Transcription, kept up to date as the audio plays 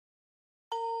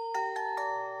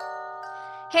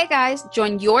Hey guys,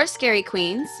 join your scary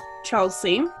queens,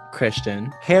 Chelsea,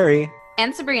 Christian, Harry,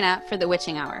 and Sabrina for the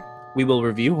Witching Hour. we will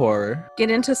review horror, get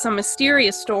into some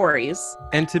mysterious stories.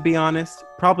 And to be honest,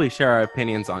 probably share our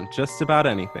opinions on just about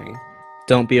anything.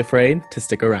 Don't be afraid to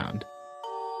stick around.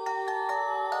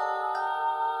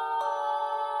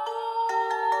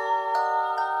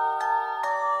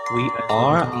 We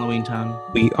Halloween Town.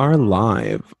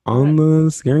 live on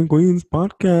the Scary Queens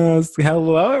podcast.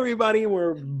 Hello, everybody.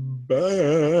 We're back.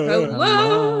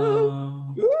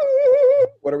 Hello. Woo!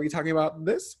 What are we talking about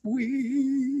this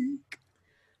week?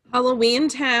 Halloween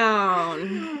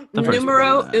Town. The first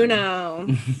Numero one. uno.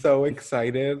 So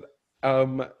excited.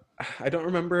 I don't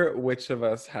remember which of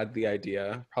us had the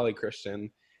idea, probably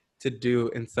Christian, to do,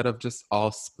 instead of just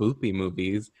all spoopy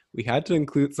movies, we had to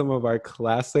include some of our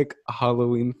classic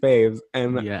Halloween faves.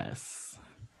 And Yes.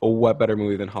 what better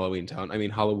movie than Halloween Town? I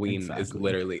mean, Halloween is Exactly.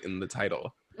 literally in the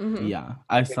title. Mhm. Yeah.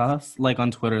 I saw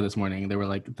on Twitter this morning, they were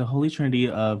like, the holy trinity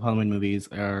of Halloween movies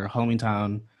are Halloween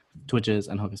Town, Twitches,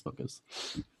 and Hocus Pocus.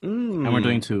 And we're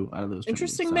doing 2 out of those.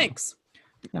 Interesting trilogies,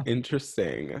 mix.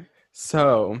 Interesting.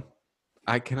 So,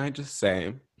 can I just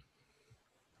say,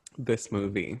 this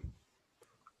movie,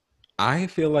 I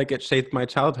feel like it shaped my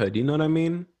childhood. You know what I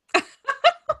mean?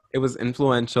 It was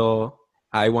influential.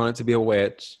 I wanted to be a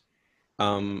witch.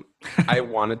 I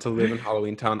wanted to live in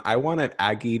Halloween Town. I wanted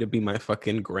Aggie to be my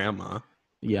fucking grandma.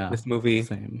 Yeah. This movie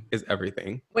Same. is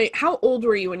everything. Wait, how old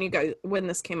were you when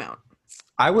this came out?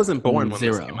 I wasn't born when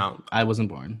 0. this came out. I wasn't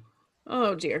born.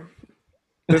 Oh dear.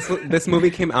 This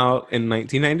movie came out in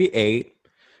 1998.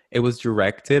 It was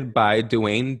directed by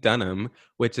Dwayne Dunham,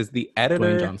 which is the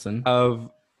editor Dwayne Johnson. of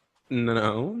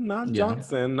No, not Yeah.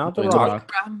 Johnson, not The Dwayne The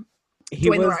Rock. Rock. He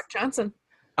Dwayne The was Rock Johnson.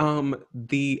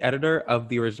 the editor of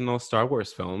the original Star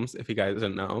Wars films. If you guys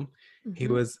didn't know, he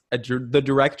Mhm. was the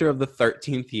director of The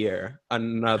 13th Year,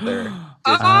 another Disney.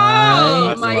 Oh,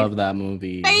 I my love that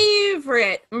movie.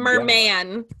 favorite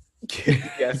merman.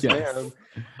 Yes, Yes. ma'am.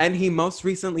 And he most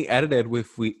recently edited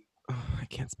I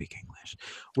can't speak English,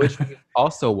 which we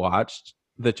also watched,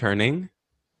 The Turning.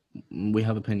 We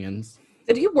have opinions.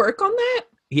 Did he work on that?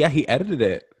 Yeah, he edited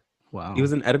it. Wow. He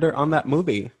was an editor on that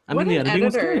movie. I What mean, the an editing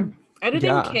was editor. good. Editing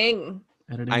Yeah. king.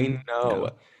 Editing, I know. yeah.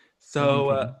 So,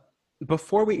 Okay.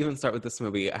 before we even start with this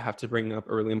movie, I have to bring up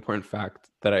a really important fact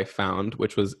that I found,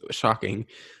 which was shocking.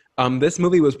 This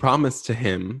movie was promised to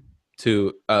him,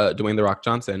 to Dwayne The Rock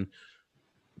Johnson,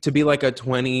 to be like a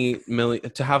 20 million,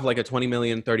 to have like a 20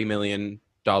 million, $30 million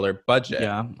budget.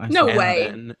 Yeah. I No saw And way.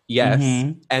 then, yes.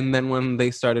 Mhm. And then when they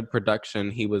started production,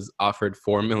 he was offered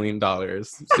 $4 million.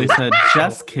 They said,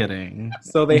 just kidding.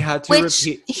 So they had to Which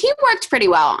repeat. he worked pretty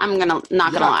well. I'm not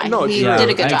gonna Yeah, lie. no, He true. did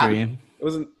a good I job. agree. It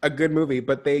was a good movie,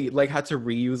 but they like had to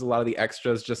reuse a lot of the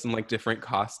extras just in like different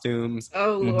costumes.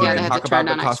 Oh Mhm. lord. Yeah, We they can had to talk turn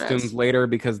about the down extras. costumes later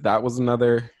because that was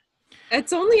another.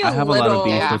 It's only a I have little. a lot of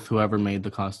beef Yeah. with whoever made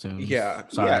the costumes. Yeah,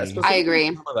 Sorry. yeah. I specifically agree.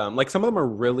 Some of them, some of them are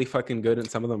really fucking good, and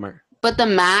some of them are. But the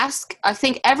mask, I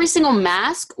think every single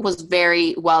mask was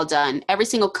very well done. Every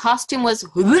single costume was,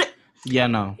 Yeah,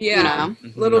 no. Yeah. you know.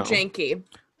 Little No. janky.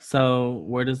 So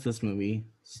where does this movie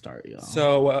start, y'all?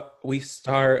 So we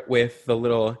start with the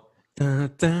little.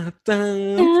 Okay,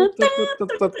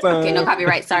 Okay, no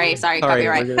copyright. Sorry,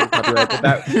 copyright. We're getting copyright, but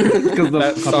that Because the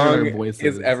that copyright song our voices.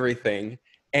 is everything,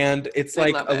 and it's I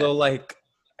like love a it. little like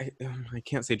I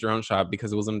can't say drone shot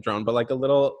because it wasn't a drone, but like a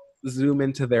little zoom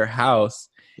into their house,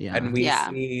 Yeah. and we Yeah.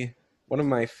 see one of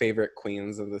my favorite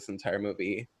queens of this entire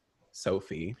movie,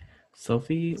 Sophie.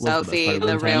 Sophie was Sophie, the, best part of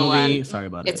the entire real movie. one. Sorry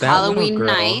about It's it. That little Halloween girl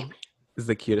night. is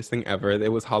the cutest thing ever.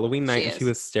 It was Halloween night, She and she is.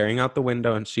 was staring out the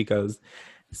window, and she goes,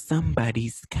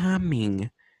 "Somebody's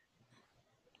coming."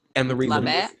 And the reason Love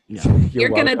it. Yeah. You're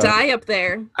gonna welcome. die up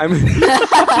there. I'm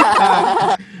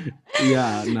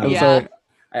Yeah, no. I'm Yeah. sorry.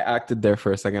 I acted there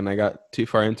for a second. I got too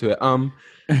far into it.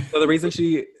 So the reason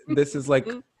this is like,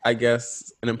 I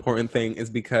guess, an important thing is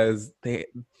because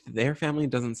their family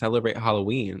doesn't celebrate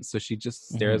Halloween. So she just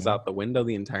stares Mhm. out the window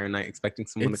the entire night expecting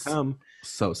someone It's- to come.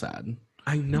 So sad.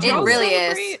 I know. It really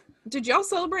is. Did y'all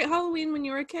celebrate Halloween when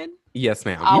you were a kid? Yes,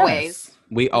 ma'am. Always.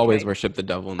 We always Okay. worship the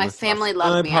devil in My this family house.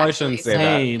 loved I me, probably actually. shouldn't say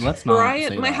Hey, let's not say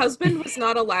Brian, my that. husband was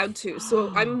not allowed to,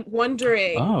 so I'm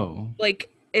wondering, Oh. like,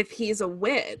 if he's a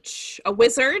witch, a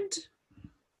wizard. that.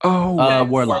 Oh, Uh,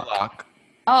 Warlock.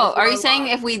 Oh, are you Warlock. saying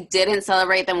if we didn't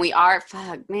celebrate, then we are?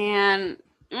 Fuck, man.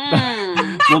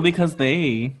 Well, because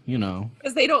they,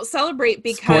 Because they don't celebrate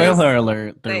because spoiler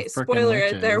alert, they're they frickin' spoiler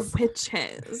witches. they're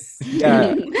witches.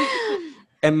 Yeah.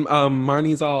 And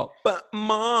Marnie's all, but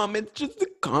Mom, it's just a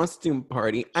costume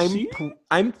party.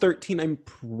 I'm 13. I'm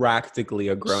practically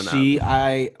a grown up.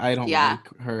 I don't Yeah.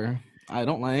 like her. I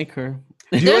don't like her.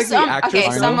 Do you There's like the actress?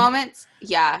 some Arnold? moments.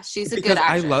 Yeah, she's a Because good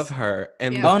actress. I love her.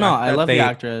 And Yeah. the Oh no, fact I that love the they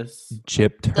actress.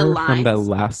 gypped The her from the lines.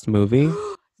 last movie.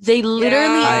 They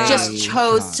literally Yeah. just I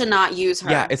chose cannot. to not use her.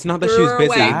 Yeah, it's not that Threw she was her busy.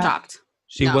 away. That- shocked.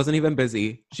 She No. wasn't even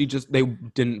busy. They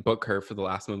didn't book her for the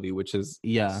last movie, which is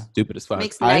Yeah. stupid as fuck.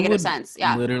 Makes I negative would sense.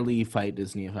 Yeah. literally fight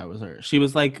Disney if I was her. She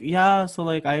was like, yeah, so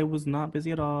like I was not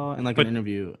busy at all in like But an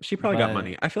interview. She probably got but-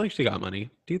 money. I feel like she got money.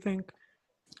 Do you think?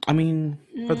 I mean,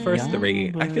 For the first Yeah, three,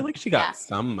 I but- feel like she got Yeah.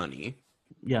 some money.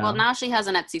 yeah. Well, now she has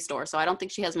an Etsy store, so I don't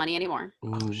think she has money anymore.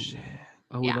 Ooh. shit.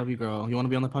 Oh, we Yeah. love you, girl. You want to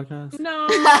be on the podcast? No.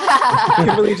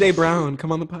 Kimberly J. Brown,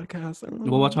 come on the podcast.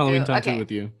 We'll watch Halloween Town okay. 2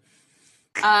 with you.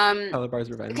 Tyler Barr's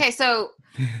Revenge. Okay, so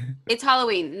it's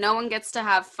Halloween. No one gets to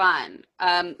have fun.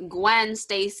 Gwen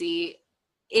Stacy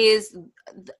is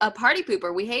a party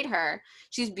pooper. We hate her.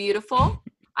 She's beautiful.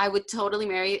 I would totally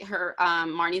marry her,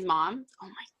 Marnie's mom. Oh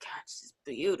my god, she's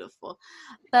beautiful.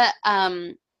 But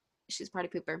she's a party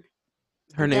pooper.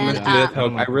 Her name is Then, Judith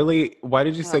Hogue. um, I really. Why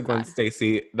did you say Oh, Gwen God.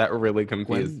 Stacy? That really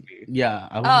confused Gwen, me. yeah.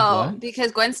 I was Oh, like, what?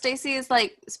 because Gwen Stacy is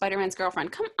like Spider-Man's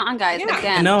girlfriend. Come on, guys. Yeah.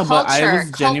 Again, No, but I culture,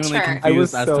 was genuinely culture. confused I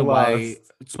was as so to why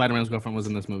lost. Spider-Man's girlfriend was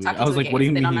in this movie. Talking I was to the like, what do gays,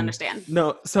 you they mean? don't understand.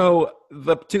 No, so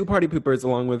the two party poopers,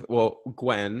 along with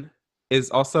Gwen, is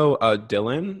also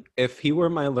Dylan. If he were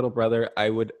my little brother, I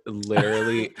would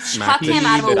literally smack Chuck the him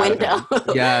out of a shit window.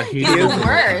 him. Yeah, He's the a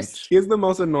worst. He is the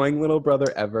most annoying little brother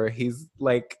ever. He's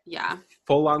like Yeah.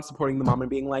 full on supporting the mom and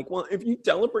being like, well, if you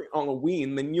celebrate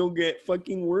Halloween, then you'll get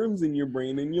fucking worms in your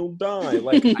brain and you'll die.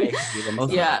 Like, I hate him.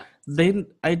 Also, so Yeah.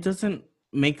 It doesn't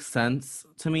make sense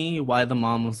to me why the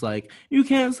mom was like, you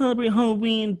can't celebrate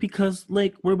Halloween because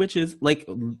like we're witches. Like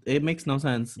it makes no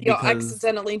sense. You'll because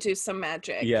accidentally do some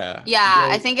magic. Yeah. Yeah,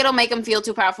 Well, I think it'll make him feel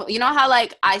too powerful. You know how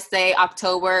like I say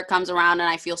October comes around and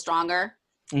I feel stronger?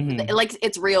 Mhm. Like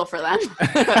it's real for them.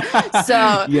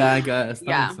 So yeah, I guess. That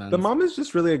yeah. makes sense. the mom is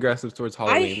just really aggressive towards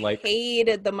Halloween. I Like,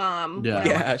 hated the mom. Yeah. when I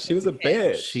yeah, was she was a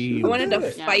kid. bitch. She I wanted to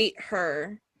was- Yeah. fight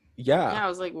her. Yeah. I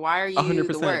was like, why are you 100%.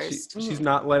 the worst? She's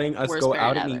not letting us Worst go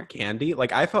parent out and ever. eat candy.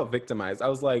 Like, I felt victimized. I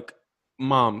was like,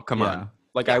 Mom, come Yeah. on.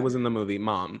 Like, I was in the movie.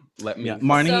 Mom, let me. Yeah,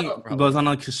 Marnie So- goes on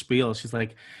like a spiel. She's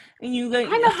like, "And you like,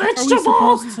 I'm a how are we vegetable!"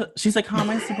 supposed to-" She's like, "How am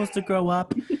I supposed to grow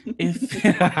up if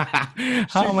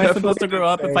how am I definitely supposed to grow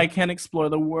up did if say- I can't explore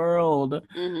the world?"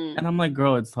 Mhm. And I'm like,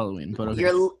 "Girl, it's Halloween." But okay.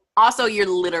 You're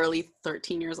literally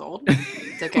 13 years old.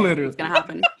 It's okay. Literally. It's gonna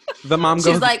happen. The mom She's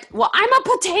goes, like, well, I'm a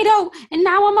potato and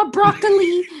now I'm a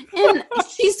broccoli and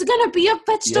she's gonna be a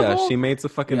vegetable. yeah, she made a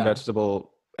fucking Yeah.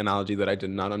 vegetable analogy that I did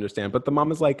not understand. But the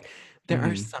mom is like, there are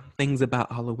Mhm. some things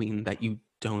about Halloween that you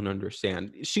don't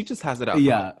understand. She just has it out. for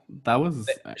Yeah, that was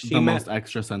She the met- most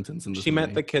extra sentence in this She met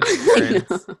movie. the kid's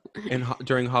parents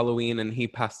during Halloween, and he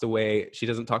passed away. She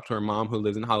doesn't talk to her mom, who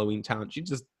lives in Halloween Town. She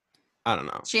just, I don't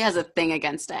know. She has a thing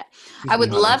against it. She's I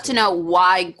would not love into to it. know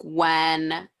why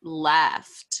Gwen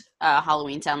left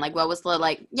Halloween Town. Like, what was the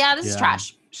like? Yeah, this is Yeah.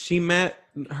 trash. She met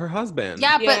her husband.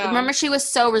 Yeah, but Yeah. remember, she was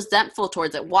so resentful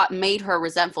towards it. What made her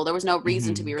resentful? There was no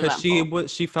reason to be because resentful.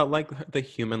 she felt like the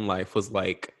human life was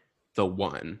like the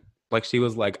one. Like she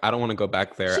was like, I don't want to go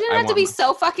back there. She didn't I have to want be my-"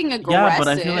 so fucking aggressive. Yeah, but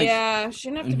I feel like- Yeah, she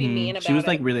didn't have to be Mhm. mean about it. She was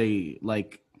like really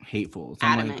like hateful. So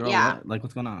I'm Adamant, like, girl, yeah. what? Like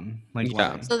what's going on? Like,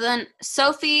 Yeah. why? So then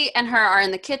Sophie and her are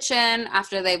in the kitchen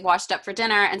after they've washed up for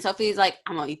dinner, and Sophie's like,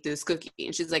 I'm gonna eat this cookie.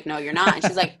 And she's like, no, you're not. And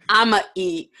she's like, I'm gonna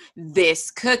eat this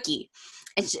cookie.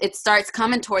 And it starts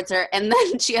coming towards her, and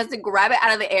then she has to grab it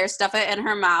out of the air, stuff it in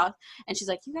her mouth, and she's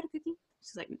like, you got a cookie?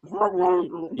 She's like,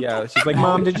 Yeah, she's like,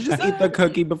 Mom, did you just eat the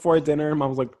cookie before dinner? Mom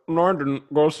was like, No, I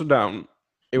didn't. Go sit down.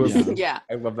 It was. Yeah. yeah.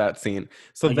 I love that scene.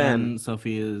 So Again, then,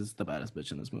 Sophie is the baddest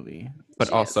bitch in this movie. but She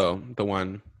is. also the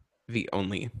one, the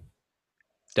only,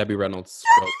 Debbie Reynolds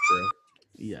broke through.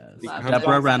 Yes. Love Deborah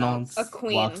Deborah Reynolds A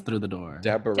queen. walks through the door.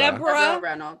 Deborah. Deborah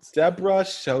Reynolds. Deborah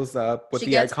shows up with She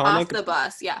the gets iconic, off the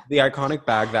bus. Yeah. the iconic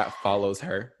bag that follows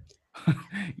her.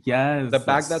 Yes. The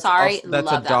bag that's Sorry, that's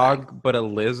a love that dog, but a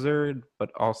lizard,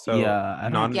 but also Yeah, I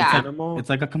don't- non-animal. It's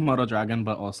like a Komodo dragon,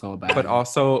 but also a bag. But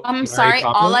also, I'm Mary sorry.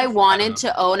 All I Poppins? wanted don't know.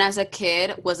 to own as a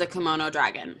kid was a kimono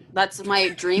dragon. That's my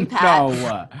dream pet.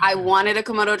 no. I wanted a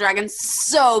Komodo dragon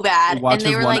so bad, and Watches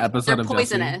they were one like, episode "They're of Jessie.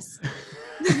 poisonous."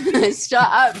 Shut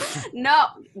up! No,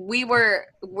 we're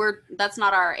that's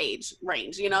not our age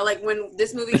range. You know, like when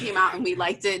this movie came out and we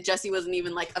liked it, Jessie wasn't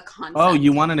even like a concept. Oh,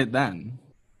 you wanted it then?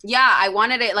 Yeah, I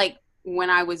wanted it like when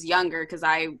I was younger because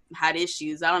I had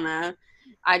issues. I don't know.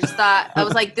 I just thought I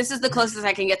was like, this is the closest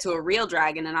I can get to a real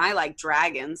dragon, and I like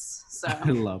dragons. So I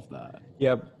love that.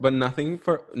 Yeah, but nothing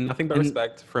but And-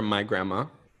 respect for my grandma,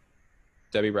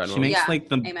 Debbie Reynolds. She makes Yeah,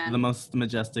 like amen. the most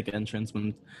majestic entrance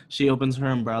when she opens her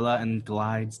umbrella and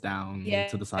glides down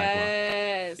to the sidewalk.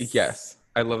 Yes. Yes,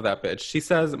 I love that bitch. She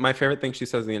says my favorite thing she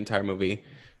says in the entire movie.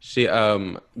 She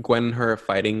Gwen and her are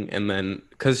fighting, and then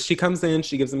because she comes in,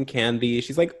 she gives him candy.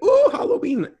 She's like, "Ooh,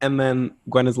 Halloween!" And then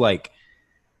Gwen is like,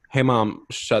 "Hey, mom,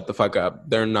 shut the fuck up.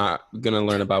 They're not gonna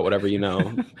learn about whatever you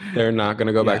know. They're not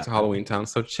gonna go back to Halloween Town.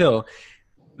 So chill.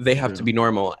 They have to be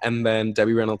normal." And then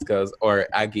Debbie Reynolds goes, or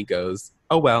Aggie goes,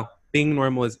 "Oh well, being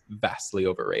normal is vastly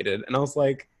overrated." And I was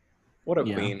like, "What a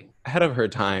queen, ahead of her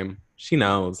time. She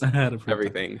knows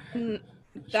everything."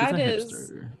 That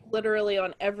is literally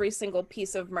on every single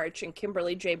piece of merch in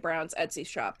Kimberly J. Brown's Etsy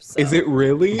shop. So. Is it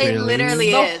really? It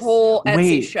literally the is. whole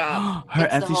Etsy shop. Her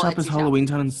It's the Etsy whole shop is Etsy shop. Halloween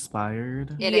Town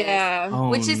inspired. It is. Oh,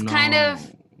 Which is kind of.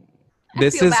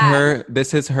 This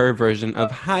is her version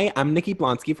of "Hi, I'm Nikki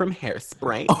Blonsky from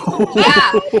Hairspray."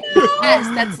 Yeah.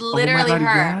 Yes, that's literally oh my God,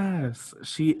 her. Yes,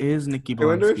 she is Nikki Blonsky. I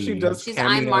wonder if she does. She's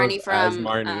I'm Marnie as from.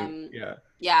 Marnie.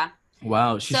 Yeah.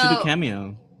 Wow, she should do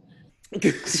cameo.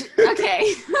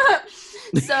 Okay.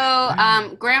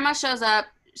 So grandma shows up.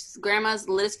 Grandma's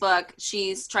lit as fuck.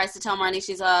 She tries to tell Marnie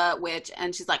she's a witch,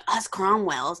 and she's like, "Us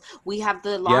Cromwells, we have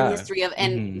the long history of."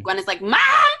 And Gwen is like, "Mom,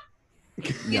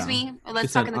 excuse me,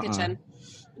 let's talk in the kitchen."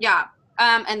 Yeah.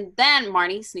 And then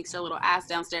Marnie sneaks her little ass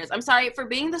downstairs. I'm sorry for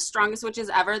being the strongest witches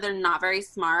ever. They're not very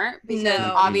smart because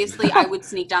obviously I would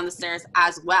sneak down the stairs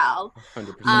as well.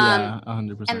 100%. Yeah,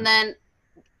 100%. And then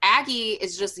Aggie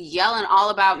is just yelling all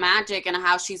about magic and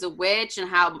how she's a witch and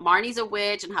how Marnie's a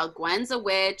witch and how Gwen's a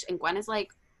witch. And Gwen is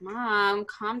like, "Mom,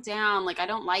 calm down. Like, I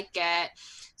don't like it."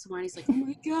 So Marnie's like, "Oh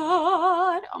my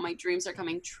God, all my dreams are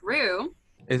coming true."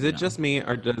 Is it just me,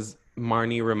 or does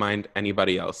Marnie remind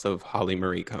anybody else of Holly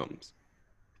Marie Combs?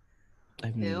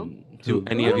 Who? Do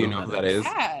any of you know who that is?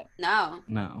 No.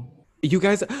 No. You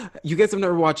guys have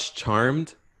never watched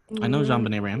Charmed? I know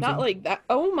JonBenet Ramsey. Not like that.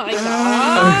 Oh my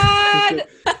God.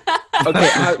 Okay,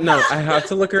 I have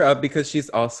to look her up because she's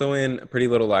also in Pretty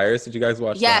Little Liars. Did you guys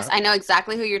watch that? Yes, I know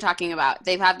exactly who you're talking about.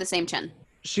 They have the same chin.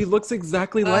 She looks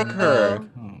exactly like her.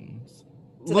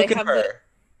 Look at her.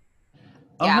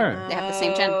 Yeah, her. they have the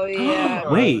same chin. Oh, yeah.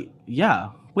 Wait, yeah.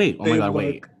 Wait, oh They my God, look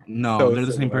wait. No, so they're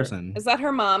the same similar. person. Is that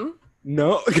her mom?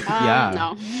 No. Yeah.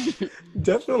 No.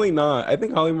 Definitely not. I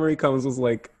think Holly Marie Combs was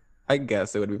like, I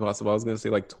guess it would be possible. I was going to say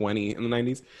like 20 in the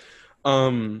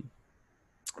 90s.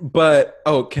 But,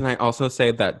 can I also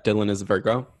say that Dylan is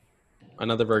Virgo?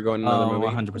 Another Virgo in another movie?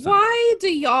 100%. Why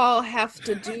do y'all have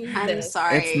to do this? I'm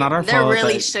sorry. It's not our They're fault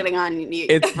really that- shitting on you.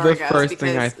 It's the Virgos first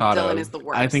thing I because thought Dylan of. is the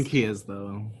worst. I think he is,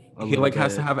 though. He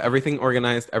has to have everything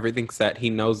organized, everything set. He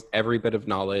knows every bit of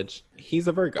knowledge. He's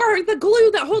a Virgo. We're the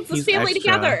glue that holds this He's family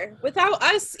extra. together. Without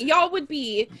us, y'all would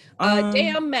be a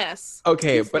damn mess.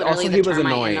 Okay, He's but literally also the he was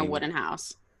termite annoying. in a wooden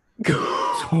house.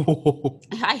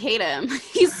 I hate him.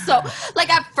 He's so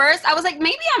like at first I was like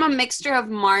maybe I'm a mixture of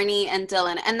Marnie and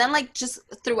Dylan, and then like just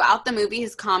throughout the movie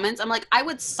his comments I'm like I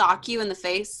would sock you in the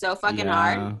face so fucking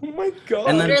hard. Oh my God.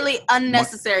 And then- Literally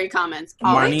unnecessary comments.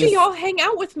 Why do Marnie's- y'all hang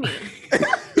out with me?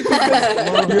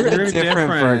 You're a different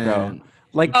Virgo.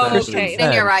 Like Oh, Christian okay.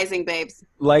 Then you're said, rising, babes.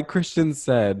 like Christian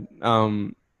said,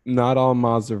 not all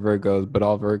Ma's are Virgos, but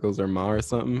all Virgos are Ma or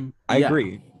something. I Yeah.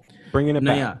 agree. Bringing it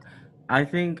No, back. yeah. I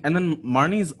think, and then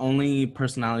Marnie's only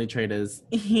personality trait is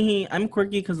I'm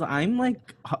quirky because I'm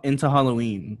like into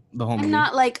Halloween the whole movie. I'm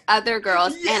not like other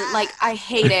girls, and like I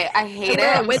hate it. I hate it. I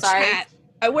wear a I'm witch sorry. hat.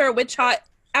 I wear a witch hat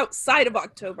outside of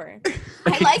October.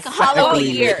 I like All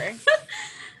Halloween. year.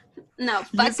 No,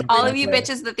 fuck all of you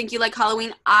bitches that think you like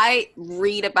Halloween. I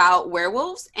read about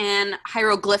werewolves and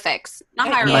hieroglyphics. Not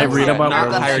I hieroglyphs. I read about Not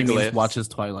werewolves. She hieroglyphs. means watches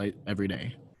Twilight every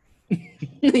day.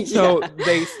 So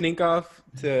they sneak off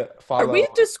to follow. Are we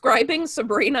describing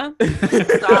Sabrina?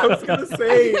 I was gonna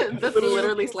say. That's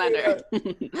literally slander.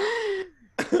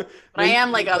 But I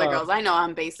am like other girls. I know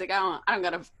I'm basic. I don't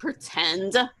gotta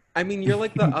pretend. I mean, you're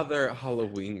like the other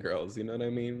Halloween girls. You know what I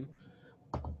mean?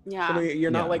 Yeah. I mean,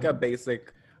 you're not Yeah. like a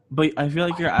basic. But I feel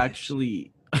like you're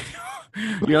actually,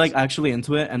 you're like actually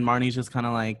into it, and Marnie's just kind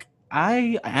of like,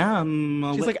 I am.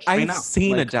 She's like, witch right I've now."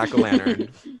 seen a Like, jack o' lantern.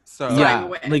 So I'm Yeah, a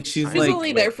witch. like she's She's like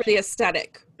only there for the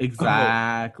aesthetic.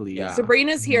 exactly. Yeah. Yeah.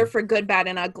 Sabrina's here for good, bad,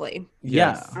 and ugly.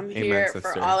 Yeah. I'm Amen, here for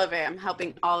sister. all of it. I'm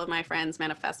helping all of my friends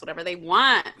manifest whatever they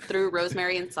want through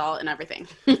rosemary and salt and everything.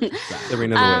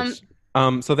 Sabrina the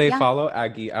witch. So they yeah. follow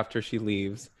Aggie after she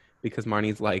leaves because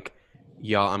Marnie's like,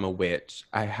 y'all, I'm a witch.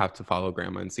 I have to follow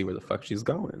Grandma and see where the fuck she's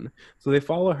going. So they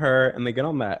follow her and they get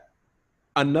on that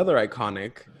another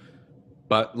iconic,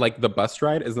 but like the bus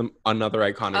ride is another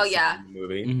iconic Oh, yeah. scene in the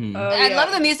movie. Mhm. Oh, I yeah.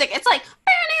 love the music. It's like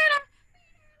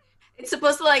it's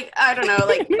supposed to like I don't know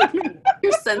like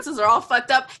your senses are all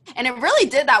fucked up, and it really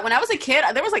did that when I was a kid.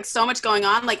 There was like so much going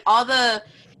on, like all the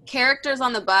characters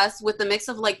on the bus with the mix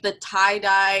of like the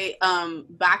tie-dye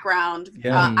background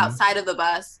Yeah. outside of the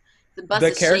bus. The bus The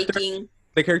is characters- shaking.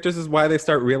 The characters is why they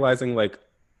start realizing like,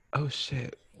 oh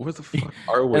shit, where the fuck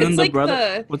are we? And then It's the like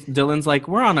brother, Dylan's like,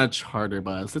 we're on a charter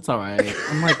bus. It's all right.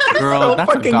 I'm like, girl, so that's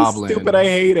a fucking goblin. stupid. I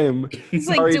hate him. He's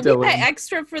like, Sorry, did we pay Dylan.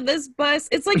 extra for this bus?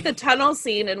 It's like the tunnel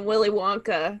scene in Willy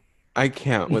Wonka. I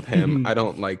can't with him. I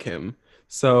don't like him.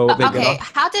 So they get Okay,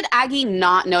 off. how did Aggie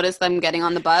not notice them getting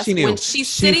on the bus She knew. when she's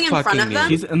She sitting in front fucking of knew. them?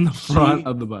 She's in the front She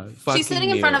of the bus. She's fucking sitting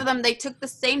in front knew. of them. They took the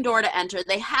same door to enter.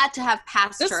 They had to have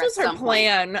passed This her was at her some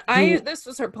point. plan. This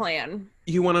was her plan.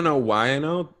 You want to know why I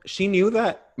know? She knew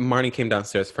that Marnie came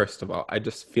downstairs, first of all. I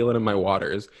just feel it in my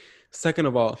waters. Second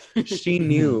of all, she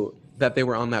knew that they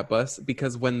were on that bus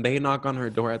because when they knock on her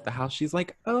door at the house, she's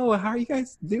like, oh, how are you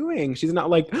guys doing? She's not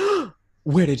like,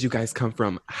 where did you guys come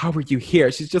from? How are you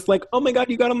here? She's just like, oh my God,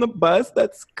 you got on the bus?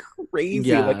 That's crazy.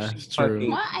 Yeah, like, it's true.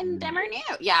 What? I never knew.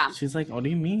 Yeah. She's like, what do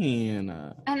you mean?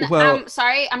 And Well- I'm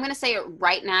sorry, I'm going to say it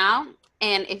right now.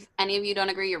 And if any of you don't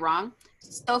agree, you're wrong.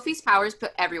 Sophie's powers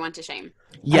put everyone to shame.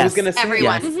 I was gonna say,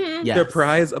 Everyone. Yes. Mhm. Yes.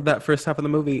 Surprise of that first half of the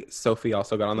movie, Sophie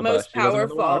also got on the bus. Most She wasn't on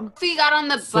the walk. powerful. Sophie got on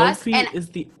the bus Sophie and is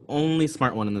the only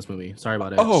smart one in this movie. Sorry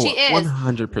about it. Oh, She is.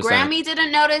 100%. Grammy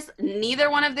didn't notice. Neither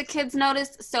one of the kids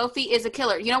noticed. Sophie is a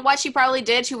killer. You know what she probably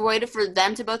did? She waited for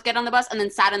them to both get on the bus and then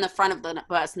sat in the front of the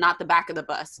bus, not the back of the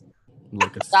bus.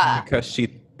 Look at Duh. Because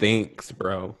she thinks,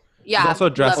 bro. Yeah. She's also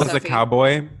dressed love as a Sophie.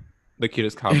 cowboy. The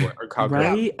cutest cowboy or cowgirl.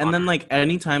 right? And then like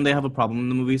anytime they have a problem in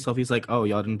the movie, Sophie's like, "Oh,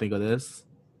 y'all didn't think of this,"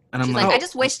 and I'm She's like, like, Oh, I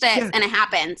just wished it yeah. and it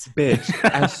happened. Bitch,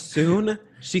 as soon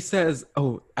she says,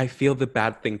 "Oh, I feel the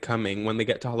bad thing coming," when they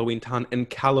get to Halloween Town and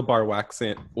Calabar walks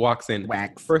in.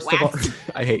 Wax. First of all,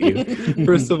 I hate you.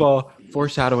 First of all,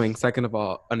 foreshadowing. Second of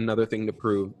all, another thing to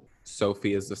prove: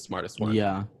 Sophie is the smartest one.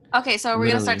 yeah. Okay, so we're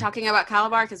going to start Literally. talking about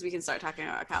Calabar because we can start talking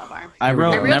about Calabar. I Here we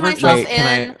wrote go. I wrote never myself trust. Wait,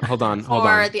 can I hold on? Hold For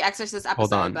on. the Exorcist episode,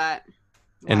 Hold on. but...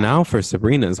 And now for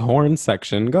Sabrina's horn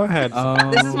section. Go ahead. Oh,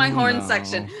 This is my horn no.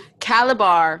 section.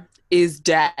 Calabar is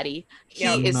daddy. He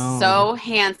Yep. is No. so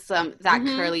handsome. That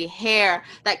Mhm. curly hair,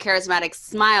 that charismatic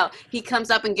smile. He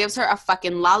comes up and gives her a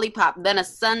fucking lollipop, then a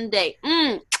sundae.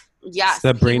 Yes.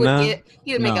 Sabrina?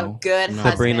 He would make a No. good No.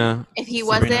 husband. Sabrina. If he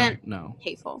Sabrina, wasn't no.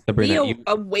 hateful. Sabrina. The You,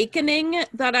 awakening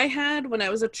that I had when I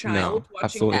was a child no, watching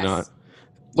absolutely this. not.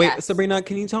 Wait, Yes. Sabrina,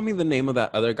 can you tell me the name of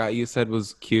that other guy you said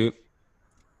was cute?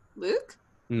 Luke?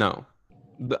 No.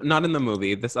 Not in the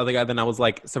movie. This other guy, then I was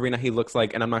like, Sabrina, he looks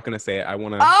like, and I'm not going to say it. I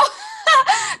want to. Oh,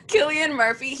 Killian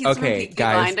Murphy. He's from Okay, Peaky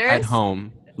guys Blinders. at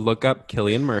home, look up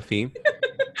Killian Murphy.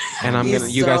 And I'm He's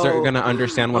going to, you guys are so- going to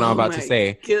understand what Oh I'm about to my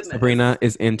say. goodness. Sabrina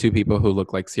is into people who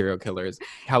look like serial killers.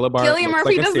 Calabar Killian looks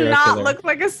Murphy like a does serial not killer. look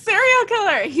like a serial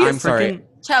killer. He's I'm sorry. Freaking-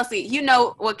 Chelsea, you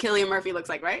know what Killian Murphy looks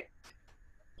like, right?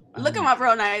 Look him up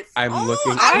real nice. I'm Oh,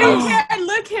 looking I don't up. care.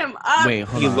 Look him up. Wait,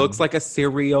 hold He on. looks like a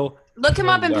serial. Look him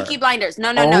up in killer. Peaky Blinders.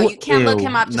 No, no, no. Oh, You can't look ew.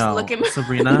 him up. Just no. look him.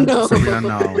 Sabrina, No. Sabrina,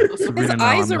 no. Sabrina, no.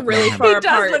 eyes I'm are not really gonna- far He does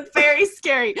apart. look very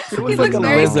scary. He looks looks like a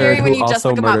very lizard scary when who you just also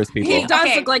look him up. murders people. He does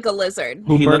okay. look like a lizard.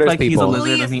 Who He looks murders like he's a people. lizard,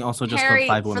 and Please, he also just Harry, killed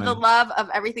 5 for women. the love of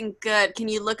everything good, can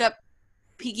you look up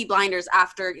Peaky Blinders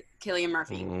after Killian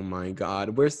Murphy? Oh my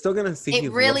God. We're still going to see. It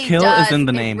his really look. Kill does. is in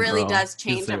the it name, really bro. does He's a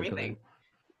change serial killer. everything.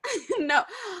 No.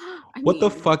 I What the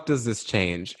mean, fuck does this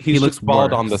change? He He's looks just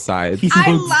bald worse. on the sides. He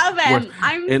I looks love him. worse.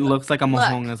 I'm. It looks like a Look,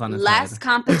 mohong is on his less head.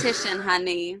 competition,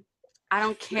 honey. I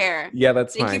don't care. Yeah,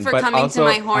 that's Thank fine. you for but coming also, to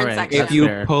my horn alright, section. if that's you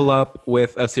fair. pull up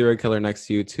with a serial killer next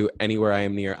to you to anywhere I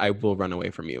am near, I will run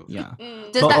away from you. Yeah.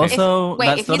 Mm. Does But that, also, if, wait,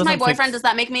 that if still he's my doesn't boyfriend, fix- does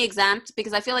that make me exempt?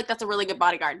 Because I feel like that's a really good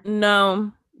bodyguard.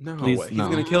 No. No, Please, he's no.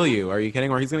 gonna kill you. Are you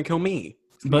kidding? Or he's gonna kill me.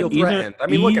 But Feel either, threatened. I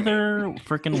mean, look at me. either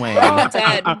freaking way, We're all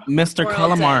dead. Mr. We're all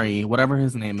dead. Calamari, whatever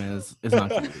his name is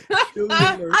not cute.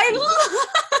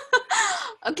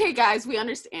 Okay, guys, we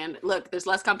understand. Look, there's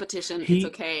less competition. He- it's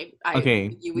okay. Okay,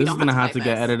 we this is don't gonna have to fight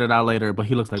get this. edited out later, but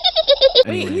he looks like.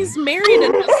 Wait, Anyway. he's married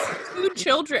and has 2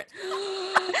 children.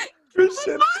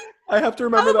 Christian, I have to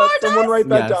remember Calabar that. Someone write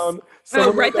that Yes. down. Oh,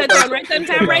 Someone write that down, write that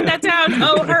down, write that down.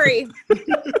 Oh, hurry.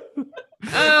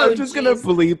 Oh, I'm just gonna jeez.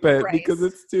 bleep it Christ. because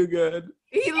it's too good.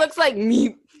 He looks like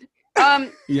me.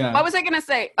 Yeah. What was I gonna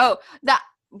say? Oh, that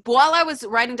while I was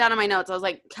writing down on my notes, I was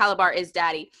like, Calabar is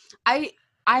daddy.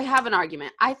 I have an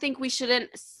argument. I think we shouldn't.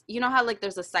 You know how like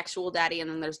there's a sexual daddy and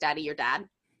then there's daddy your dad.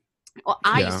 Well,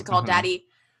 I Yeah, used to call uh-huh. daddy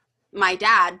my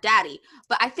dad daddy,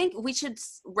 but I think we should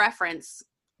reference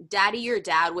daddy your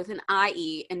dad with an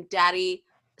IE and daddy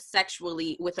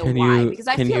sexually with a Can Y you- because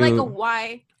I can feel like a you-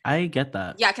 Y. I get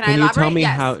that. Yeah, can I Can you elaborate? tell me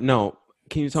Yes. how? No.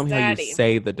 Can you tell me how Daddy. you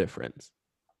say the difference?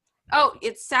 Oh,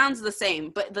 it sounds the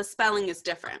same, but the spelling is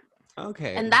different.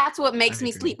 Okay. And that's what makes I me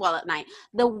agree. sleep well at night.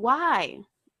 The Y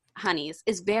honeys,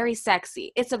 is very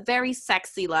sexy. It's a very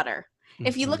sexy letter.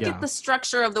 If you look Yeah. at the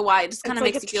structure of the Y, it just kind of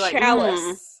It's makes you feel like,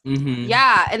 chalice. Mhm.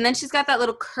 yeah. And then she's got that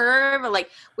little curve, like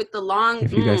with the long,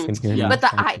 If you guys can hear Yeah. me. but the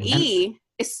talking. IE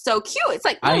is so cute. It's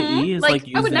like, IE is like I would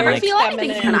using, never like, feel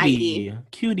anything from an IE.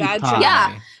 cutie Vaginal. pie.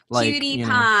 Yeah. Like, Cutie you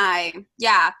know, pie.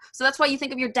 Yeah. So that's why you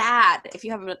think of your dad if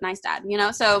you have a nice dad, you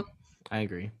know? So I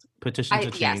agree. Petition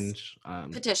to yes. change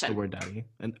Petition. the word daddy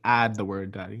and add the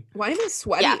word daddy. Why am I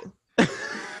sweaty? Yeah.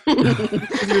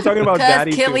 Because you were talking about Because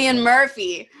daddy. Killian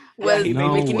Murphy was he No.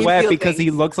 made making me you sweat feel because he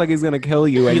things. looks like he's gonna kill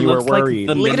you, and He you were looks like worried.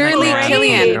 the Literally, Midnight Man.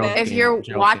 Killian, Joking, if you're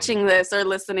joking. watching this or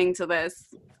listening to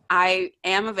this, I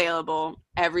am available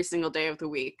every single day of the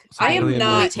week. I am Killian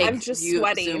not. Murphy. I'm just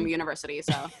sweaty. Zoom University,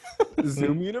 so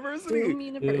Zoom University. Zoom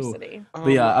University. But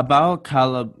yeah, about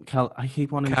I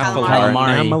keep wanting to call Calamari.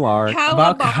 calamari. Calamari.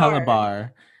 About Calabar.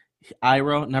 Calabar. I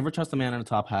wrote never trust a man in a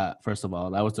top hat. First of all,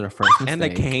 that was their first mistake. And the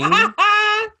cane.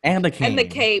 And the cane. And the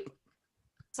cape.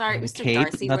 sorry, And the Mr. cape,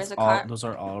 Darcy wears that's a all. Those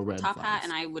are all red top hat, flags.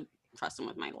 and I would trust him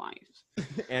with my life.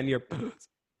 And your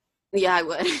Yeah, I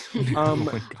would. Oh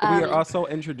my God. we are also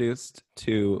introduced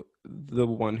to the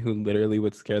one who literally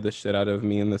would scare the shit out of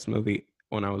me in this movie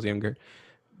when I was younger,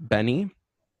 Benny.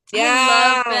 Yeah.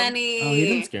 I love Benny. Oh, he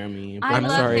didn't scare me. I I'm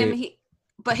love sorry. him.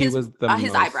 But He his was the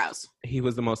his most- eyebrows. He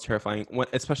was the most terrifying,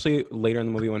 especially later in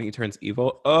the movie when he turns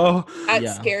evil. Oh, That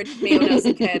Yeah. scared me when I was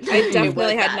a kid. I was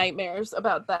definitely had bad. nightmares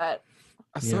about that.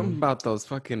 something about those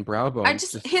fucking brow bones. I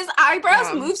just his eyebrows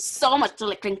Yeah. move so much. They're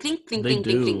like clink, clink, clink, They clink,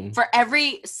 clink, do. clink for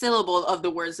every syllable of the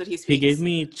words that he speaks. He gave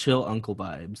me chill uncle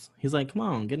vibes. He's like, "Come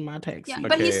on, get in my taxi." Yeah,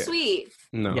 but he's Okay. sweet.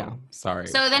 no, Yeah. sorry.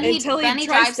 So then Until he Benny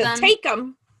tries drives to them. take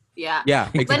them. Yeah. yeah,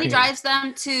 Benny exactly. drives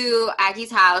them to Aggie's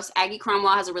house. Aggie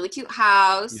Cromwell has a really cute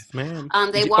house. Yes, ma'am.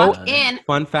 They Did you- walk oh, in.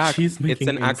 Fun fact: She's it's making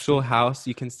an me actual sick. house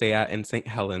you can stay at in St.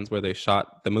 Helens where they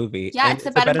shot the movie. Yeah, and it's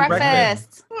a bed and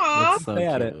breakfast. Aw. That's so Stay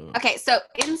at cute. it. Okay, so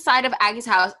inside of Aggie's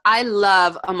house, I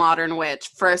love a modern witch.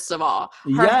 First of all,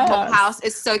 her whole Yes. house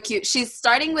is so cute. She's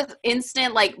starting with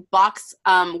instant like box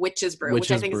witch's brew,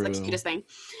 which I Witch's think is the brew. cutest thing.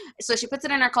 So she puts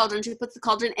it in her cauldron. She puts the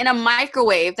cauldron in a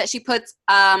microwave that she puts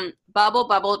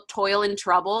bubble, toil and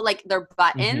trouble, like they're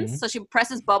buttons. Mhm. So she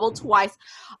presses bubble twice.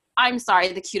 I'm sorry,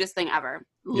 the cutest thing ever.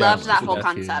 Yeah, Loved that she's whole that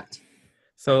cute. concept.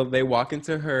 So they walk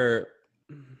into her.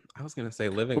 I was gonna say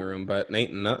living room, but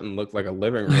ain't nothing looked like a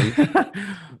living room.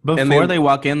 Before then- they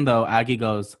walk in, though, Aggie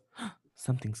goes,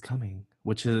 "Something's coming,"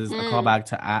 which is a Mm. callback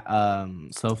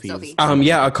to Sophie's. Sophie.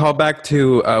 Yeah, a callback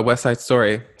to West Side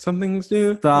Story. Something's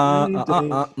new. Right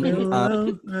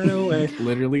away.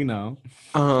 Literally no.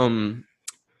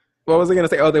 What was I gonna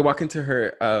say? Oh, they walk into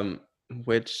her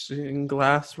witching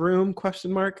glass room ?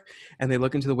 And they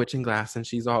look into the witching glass, and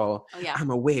she's all, Oh yeah. "I'm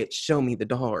a witch. Show me the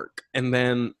dark." And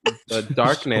then the Show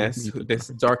darkness, me the this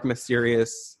dark. dark,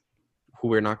 mysterious, who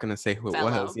we're not gonna say who it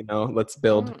Fellow. was. Let's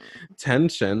build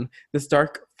tension. This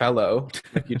dark fellow,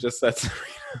 like you just said, Serena,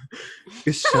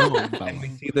 is shown, and we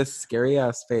see this scary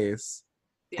ass face.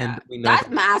 Yeah. And we know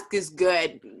That mask is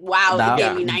good. Wow, That- it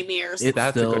gave me nightmares. It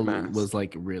That's a good still mask. was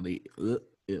like really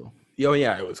ew. Oh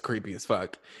yeah, it was creepy as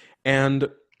fuck. And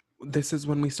this is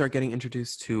when we start getting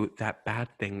introduced to that bad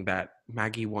thing that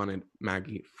Maggie wanted.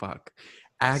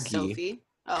 Aggie. Sophie.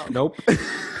 Oh. Nope.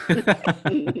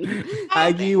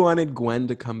 Aggie wanted Gwen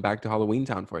to come back to Halloween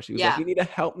Town for. She was Yeah. like, "You need to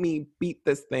help me beat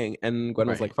this thing." And Gwen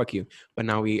was Right. like, "Fuck you." But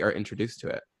now we are introduced to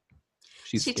it.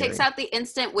 She She's takes scary. out the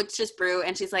instant witch's brew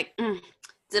and she's like,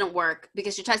 didn't work,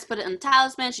 because she tries to put it in the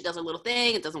talisman. She does her little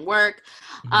thing. It doesn't work.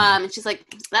 Mm-hmm. And she's like,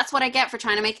 that's what I get for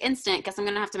trying to make instant. Guess I'm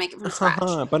going to have to make it from scratch.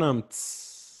 But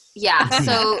Yeah.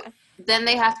 So then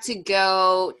they have to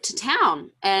go to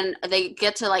town and they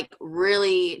get to like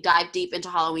really dive deep into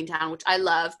Halloween Town, which I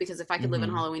love, because if I could live in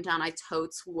Mhm. Halloween Town, I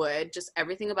totes would. Just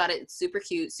everything about it. It's super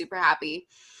cute, super happy.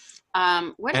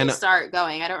 Where did And we start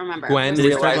going? I don't remember. Gwen Where's They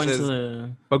the start first- going realizes- to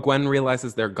the- But Gwen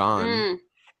realizes they're gone. Mm.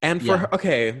 And for Yeah. her,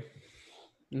 okay,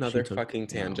 another She took- fucking no.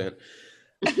 tangent.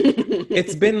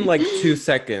 It's been like 2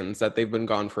 seconds that they've been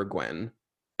gone for Gwen,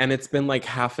 and it's been like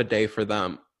half a day for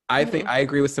them. I think I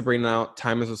agree with Sabrina now.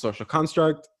 Time is a social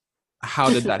construct. How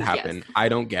did that happen? Yes.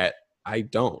 I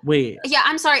don't. Wait. Yeah,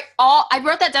 I'm sorry. I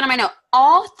wrote that down on my note.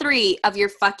 All 3 of your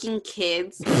fucking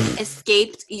kids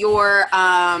escaped your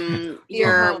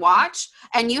Your home. watch,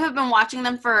 and you have been watching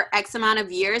them for X amount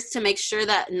of years to make sure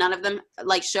that none of them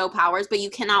like show powers, but you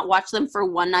cannot watch them for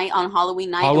one night on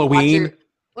Halloween night. and watch Halloween?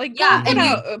 Like, Yeah, put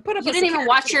and put up you a didn't even security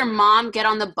watch your camera. mom get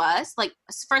on the bus. Like,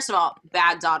 first of all,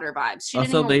 bad daughter vibes. She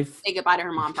didn't Also, even say goodbye to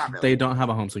her mom properly. they don't have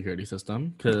a home security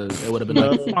system because it would have been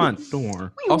like front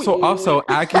door. Also,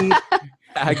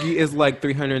 Aggie is like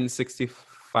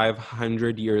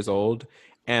 3,6,500 years old,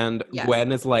 and Yes.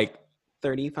 Gwen is like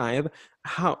 35.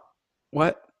 How?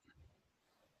 What?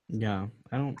 Yeah,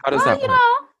 I don't. How does Well, that you work?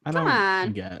 know, I come don't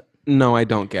on. get. No, I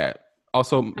don't get.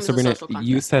 Also, a Sabrina, social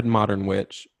you construct. said modern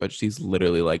witch, but she's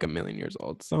literally like 1,000,000 years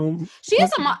old. So She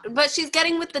is but she's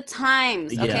getting with the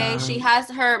times. Okay, Yeah. she has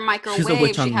her microwave.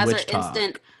 witch She on has her Witch Talk.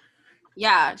 instant.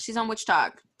 Yeah, she's on Witch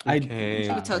Talk. Okay,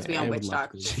 She could totally be on I would Witch love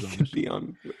Talk. to she be on could Witch be Talk.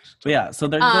 on Witch But yeah, so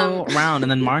they go around,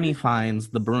 and then Marnie finds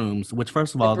the brooms. Which,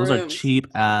 first of The all, those are brooms. cheap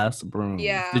ass brooms.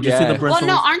 Yeah. Did you see the Yes. bristles?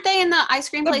 Well, no, aren't they in the ice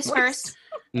cream The place brooms. first?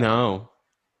 No.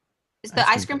 Is the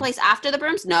ice cream place after the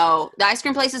brooms? No, the ice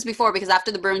cream place is before because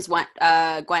after the brooms went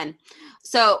Gwen.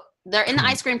 So they're in the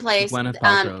ice cream place. Gwyneth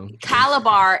Paltrow.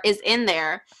 Calabar is in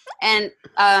there, and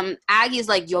Aggie's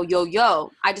like, yo, yo,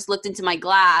 yo. I just looked into my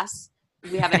glass.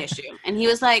 We have an issue, and he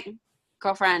was like,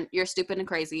 girlfriend, you're stupid and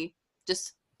crazy.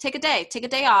 Just take a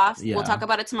day off. Yeah. We'll talk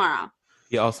about it tomorrow.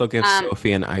 He also gives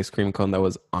Sophie an ice cream cone that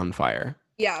was on fire.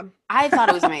 Yeah. I thought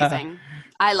it was amazing.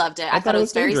 I loved it. I thought it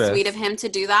was very dangerous. sweet of him to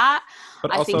do that.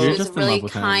 But I also, think he You're was just a in really love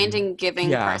with kind him. and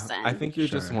giving person. I think you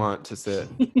just Sure. want to sit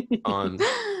on.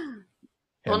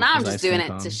 Well, him, now I'm his just ice doing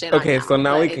cream it to cone. shit on Okay, him, so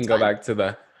now but we can it's go fine. back to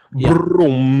the Yeah.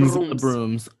 brooms. The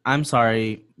brooms. I'm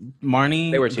sorry.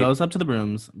 Marnie They were cheap. goes up to the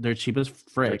brooms. They're cheap as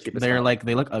frick. cheap as They're fuck. like,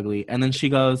 they look ugly. And then she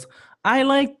goes, I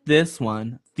like this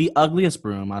one. The ugliest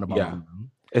broom out of all Yeah. of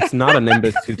them. It's not a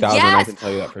Nimbus 2000. I Yes! can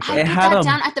tell you that for I sure. It put had that a-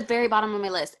 down at the very bottom of my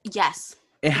list. Yes.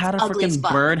 It had a ugly as freaking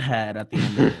fuck. bird head at the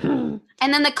end of it.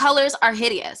 And then the colors are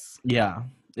hideous. Yeah.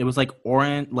 It was like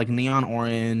orange, like neon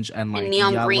orange and like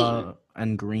neon yellow green.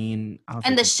 and green. I was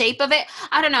And like, the shape of it,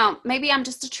 I don't know. Maybe I'm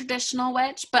just a traditional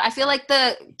witch, but I feel like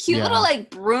the cute Yeah. little like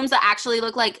brooms that actually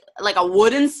look like a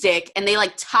wooden stick, and they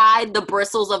like tied the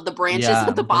bristles of the branches yeah, at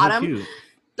the those are bottom. cute.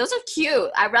 Those are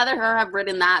cute. I'd rather her have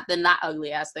written that than that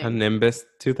ugly ass thing. A Nimbus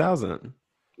 2000.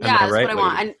 Yeah, that's right, what I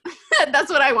want. And that's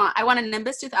what I want. I want a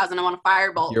Nimbus 2000. I want a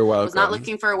Firebolt. You're I was not welcome.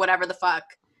 looking for whatever the fuck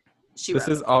she This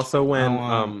wrote. is also when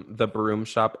Oh, the broom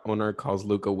shop owner calls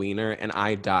Luca Wiener, and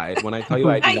I died. When I tell you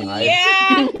I died,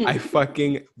 Yeah. I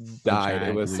fucking died.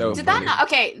 It was so Did funny. that not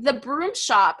okay? The broom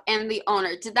shop and the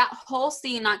owner. Did that whole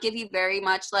scene not give you very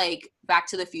much like Back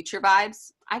to the Future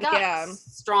vibes? I got Yeah.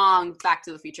 strong Back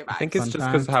to the Future vibes. I think it's just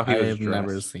because how he was I've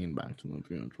never dressed. seen Back to the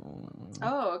Future.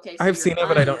 Oh, okay. I've you're seen it,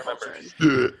 but I don't remember.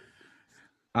 uncultured.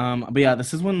 But yeah,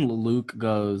 this is when Luke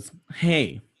goes,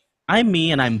 "Hey, I'm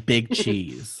me and I'm Big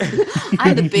Cheese."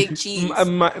 I'm the big cheese.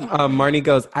 Marnie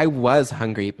goes, I was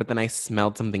hungry, but then I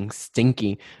smelled something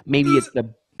stinky. Maybe it's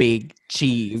the big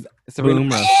cheese. So Boom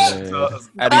roasted.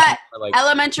 But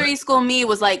elementary school me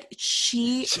was like,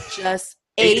 she just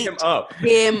ate ate him up.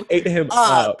 him Ate him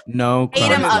up. up. No, ate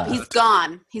him crumbs up. left. He's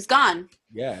gone. He's gone.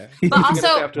 Yeah. But also,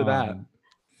 After that.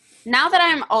 now that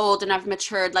I'm old and I've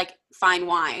matured like fine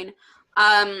wine,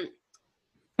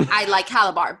 I like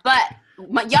Calabar. But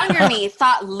my younger me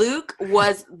thought Luke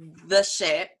was the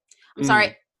shit. I'm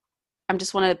sorry. I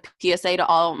just want to PSA to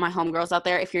all my homegirls out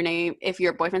there. If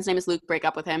your boyfriend's name is Luke, break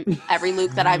up with him. Every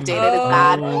Luke that I've dated is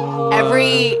bad.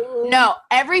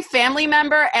 Every family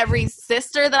member, every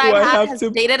sister that I've had has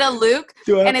dated a Luke,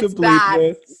 and it's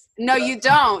bad. No, you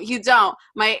don't. You don't.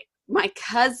 My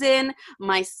cousin,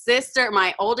 my sister,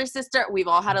 my older sister, we've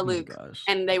all had a Luke, Gosh.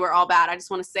 and they were all bad. I just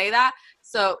want to say that.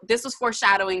 So this was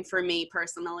foreshadowing for me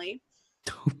personally.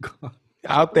 Oh, God.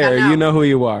 Out there, Yeah, no. you know who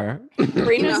you are.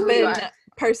 Karina's who you been are.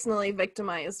 personally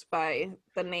victimized by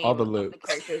the name All the of Lukes. the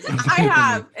characters. I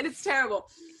have, and it's terrible.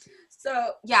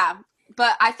 So yeah,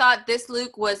 but I thought this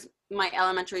Luke was my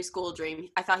elementary school dream.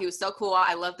 I thought he was so cool.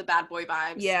 I love the bad boy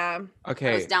vibes. Yeah. I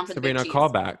Okay, was down for the big Sabrina, cheese. call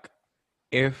back.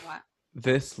 If What?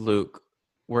 this Luke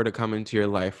were to come into your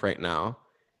life right now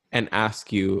and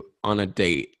ask you on a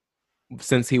date,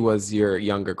 since he was your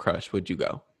younger crush, would you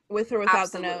go? With or without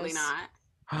Absolutely the nose.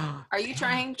 not. Are you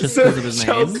trying to? Just because of his name?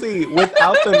 Chelsea,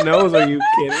 without the nose, are you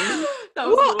kidding? That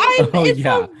was Well, a little- it's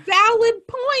yeah. a valid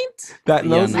point. That Yeah,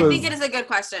 nose no. I was think it is a good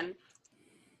question.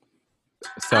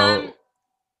 so.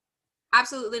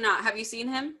 Absolutely not. Have you seen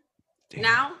him?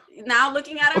 Now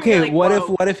looking at him. Okay, you're like,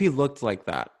 whoa. what if he looked like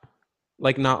that?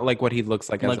 Like not like what he looks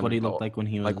like as Like an what he adult. looked like when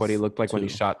he was Like what he looked like when he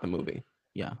 2. shot the movie.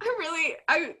 Yeah.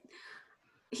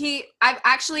 I've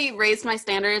actually raised my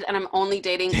standard, and I'm only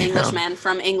dating Damn. English men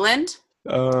from England.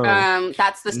 Oh.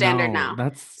 That's the standard No, now.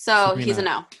 That's So he's a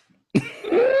Sabrina. no.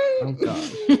 Oh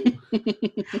God.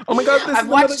 Oh my God! This I've is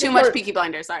watched another too good much part. Peaky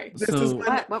Blinders. Sorry. This is So-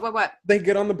 when What? they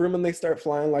get on the broom and they start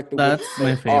flying like the. That's witches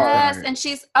my are. favorite. Yes, part. and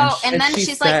she's And and then she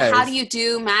she's like, "How says- do you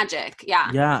do magic?"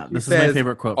 Yeah. Yeah, He this is my says,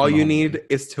 favorite quote. All from the you whole need movie.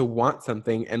 is to want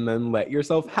something and then let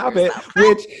yourself have Yourself.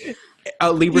 it. Which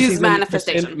Libra Use season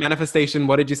manifestation. Manifestation.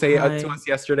 What did you say to I- us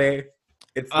yesterday?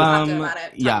 It's Talk about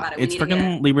it. Yeah, about it. We it's need to hear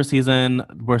freaking it. Libra season.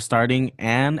 We're starting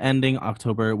and ending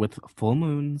October with full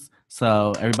moons.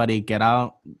 So everybody get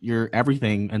out your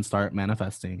everything and start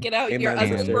manifesting. Get out Amen, your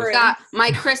ugly sisters. broom. Got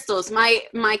my crystals,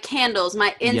 my candles,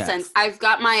 my incense. Yes. I've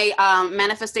got my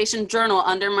manifestation journal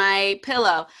under my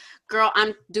pillow. Girl,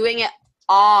 I'm doing it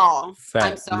all. Set,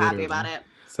 I'm so happy literally. about it.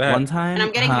 One time, And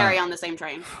I'm getting Harry on the same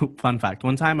train. Fun fact: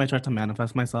 one time I tried to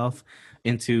manifest myself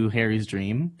into Harry's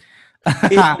dream. So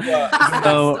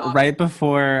Stop. right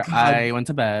before I went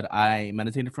to bed, I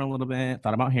meditated for a little bit,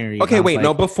 thought about Harry. Okay, and I was wait, no,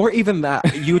 like, before even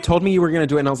that, you told me you were going to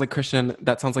do it, and I was like, Christian,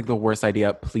 that sounds like the worst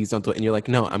idea. Please don't do it. And you're like,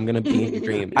 no, I'm going to be in your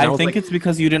dream. And I was think like, it's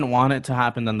because you didn't want it to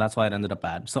happen, then that's why it ended up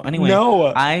bad. So anyway,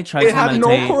 no, I tried it to had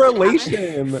meditate. no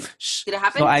correlation. Shh. Did it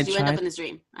happen? So I Did you end up tried- in his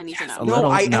dream? I need to know. a No,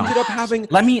 little- I no. ended up having.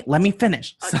 Let me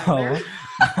finish. Okay, So there.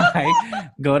 I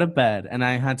go to bed and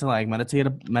I had to like meditate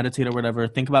or whatever,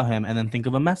 think about him, and then think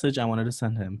of a message I wanted to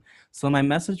send him. So my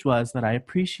message was that I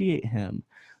appreciate him.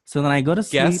 So then I go to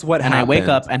sleep Guess what and I wake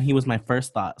up happened? and he was my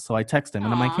first thought. So I text him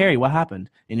and I'm like, Aw. Harry, what happened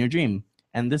in your dream?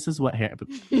 And this is what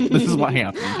happened. This is what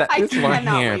happened. I This is what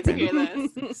cannot wait to hear happened.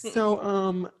 this.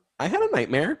 So, I had a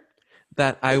nightmare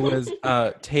that I was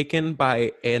taken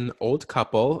by an old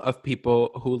couple of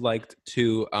people who liked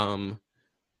to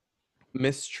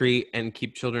mistreat and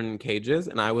keep children in cages,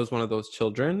 and I was one of those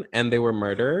children, and they were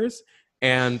murderers.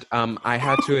 And I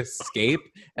had to escape,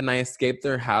 and I escaped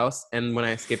their house. And when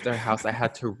I escaped their house, I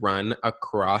had to run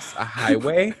across a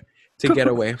highway to get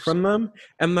away from them.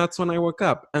 And that's when I woke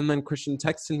up. And then Christian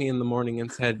texted me in the morning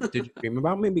and said, "Did you dream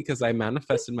about me? Because I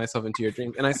manifested myself into your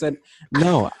dreams." And I said,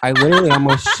 "No, I literally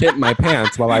almost shit my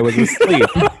pants while I was asleep."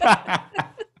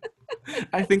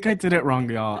 I think I did it wrong,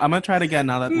 y'all. I'm gonna try it again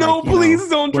now that No, like, you know, please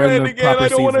don't we're try in it the again. I proper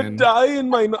don't want to season. die in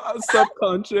my No,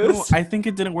 subconscious. I think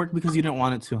it didn't work because you didn't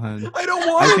want it to, hun. I don't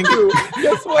want think- to.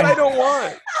 Guess what? I don't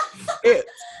want it.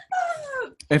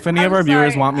 If any of I'm our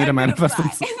viewers sorry, want me to I'm gonna manifest cry.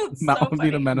 themselves, It's not so want me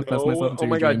to funny. manifest No. myself into Oh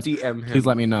my your god, dreams, DM him. please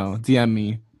let me know. DM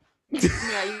me. Yeah,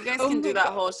 you guys Oh can do my that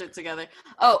God. whole shit together.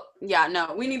 Oh, yeah,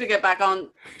 no, we need to get back on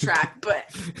track. But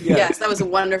Yeah. yes, that was a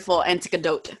wonderful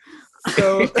antidote.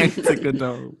 So,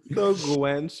 Antidote. so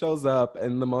Gwen shows up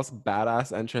in the most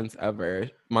badass entrance ever.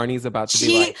 Marnie's about to be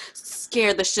She like,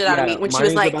 scared the shit out of Yeah, me when she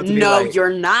was Marnie's like, about to be "No, like- you're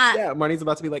not." yeah, Marnie's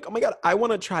about to be like, "Oh my god, I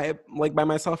want to try it like by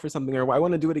myself or something, or I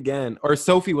want to do it again." Or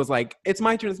Sophie was like, "It's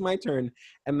my turn, it's my turn,"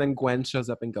 and then Gwen shows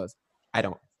up and goes, "I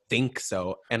don't think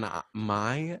so," and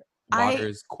my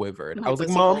waters quivered. My I was like,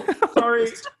 pussy "Mom, quivered. sorry."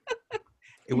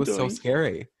 It was so doing?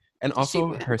 scary, and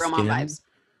also She- her Girl Mom skin, vibes.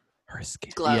 her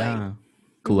skin Glowing. Yeah.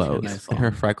 glows, Nice and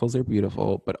her freckles are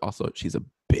beautiful, but also she's a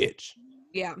bitch.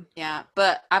 Yeah. Yeah,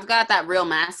 but I've got that real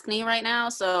mask knee right now,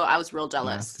 so I was real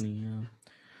jealous. Maskne, yeah.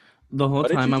 The whole What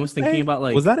did time you I was just thinking say? about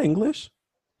like Was that English?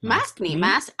 Mask knee, maskne?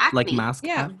 mask acne. Like mask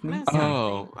Yeah, acne? mask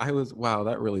Oh, I was wow.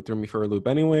 That really threw me for a loop.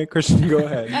 Anyway, Christian, go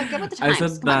ahead. Yeah, get with the I times.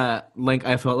 said Come on. that like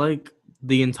I felt like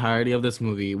the entirety of this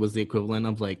movie was the equivalent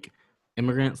of like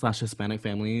immigrant / Hispanic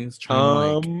families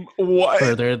trying to like What?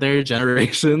 further their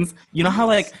generations. You know how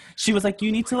like she was like,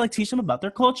 you need to like teach them about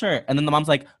their culture, and then the mom's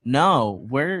like, no,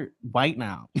 we're white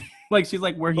now. Like she's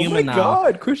like, we're Oh my human now.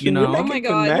 God, Christian, you you're know? making Oh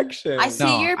my God. connections. I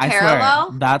see your I swear,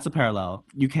 parallel. that's a parallel.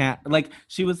 You can't like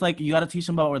she was like, you got to teach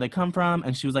them about where they come from,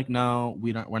 and she was like, no,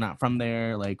 we're not from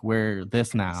there. Like we're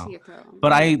this I now. see your parallel.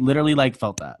 But I literally like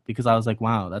felt that because I was like,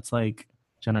 wow, that's like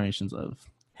generations of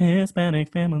Hispanic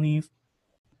families.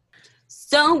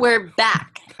 So we're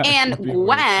back, and That'd be weird.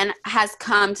 Gwen has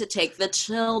come to take the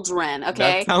children.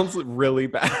 Okay. That sounds really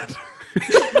bad.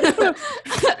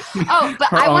 Oh, but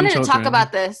Her I own wanted to talk children.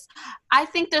 about this. I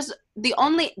think there's the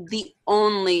only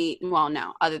well,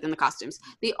 no, other than the costumes.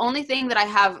 The only thing that I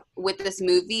have with this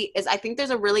movie is I think there's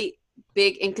a really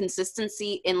big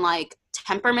inconsistency in like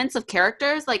temperaments of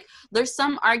characters. Like there's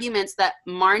some arguments that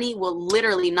Marnie will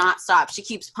literally not stop. She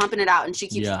keeps pumping it out and she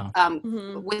keeps Yeah.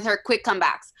 Mhm. with her quick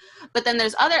comebacks. But then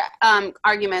there's other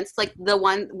arguments, like the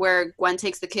one where Gwen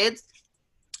takes the kids.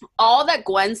 All that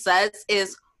Gwen says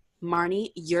is,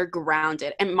 Marnie, you're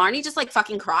grounded. And Marnie just like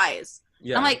fucking cries.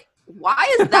 Yeah. I'm like,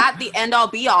 why is that the end all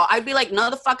be all? I'd be like, no,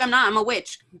 the fuck I'm not. I'm a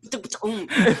witch. You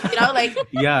know, like,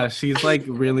 Yeah, she's like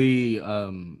really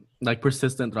like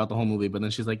persistent throughout the whole movie, but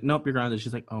then she's like, nope, you're grounded.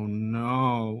 She's like, oh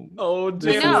no. oh,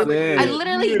 This I know. is it. I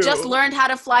literally just learned how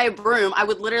to fly a broom. I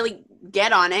would literally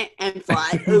get on it and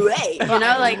fly away. You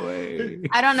know, like, Way.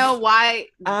 I don't know why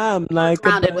I'm like a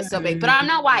grounded was so big, but I'm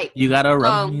not white. You gotta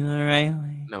rub Oh. me the right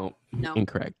way. No, No.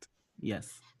 incorrect.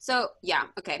 Yes. So yeah,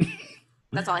 okay.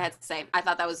 That's all I had to say. I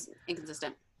thought that was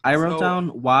inconsistent. I wrote So- down,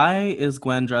 why is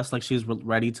Gwen dressed like she's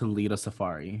ready to lead a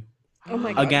safari? Oh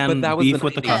my God. Again, but that was beef the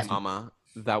with the 90s, costume. Mama.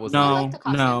 That was I No, like the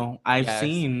costume. no. I've Yes,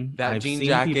 seen that I've jean seen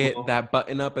jacket, people- that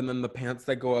button up, and then the pants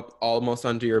that go up almost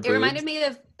under your boobs. It reminded me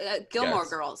of Gilmore Yes.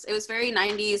 Girls. It was very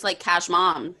 90s, like Cash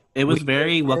Mom. It was We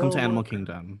very were Welcome to girl- Animal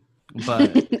Kingdom,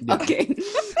 but yeah. Okay.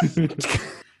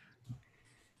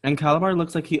 And Calabar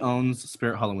looks like he owns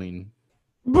Spirit Halloween.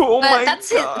 Oh my But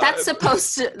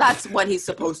that's what he's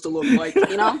supposed to look like,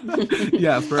 you know?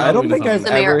 Yeah, Spirit I don't Halloween is think I've He's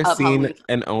the mayor ever of seen Halloween.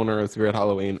 an owner of Spirit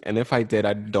Halloween, and if I did,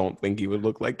 I don't think he would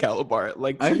look like Calabar.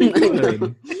 Like, I think he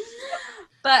would.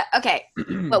 But okay,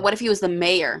 but what if he was the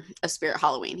mayor of Spirit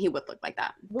Halloween? He would look like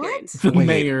that. What? period. The Wait,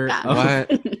 mayor yeah. of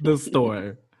what? the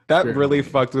store. That Spirit really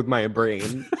Halloween. fucked with my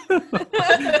brain.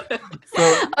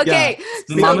 Okay,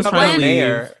 The so mom is trying to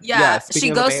Gwen, leave. yeah, speaking she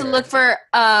of the goes to mayor. look for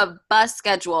a bus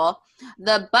schedule.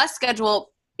 The bus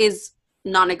schedule is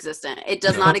non-existent. It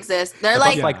does not exist. They're The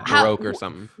like, bus, like how- broke or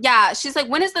something. Yeah, she's like,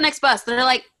 when is the next bus? They're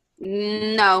like,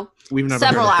 no, We've never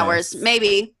several heard of hours, this.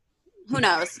 maybe. Who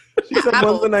knows? She said, Apple,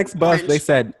 "When's the next bus?" orange. They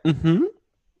said, "Mm-hmm."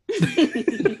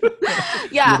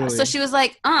 Yeah, Literally. so she was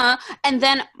like, and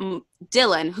then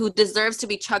Dylan, who deserves to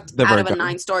be chucked The out of a Virgo.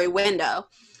 9-story window,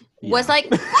 was Yeah. like,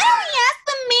 why don't we ask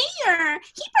the mayor?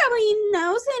 He probably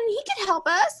knows and he could help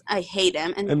us. I hate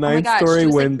him. And A oh my God, 9-story she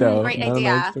was window, like, great not a idea.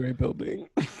 9-story building.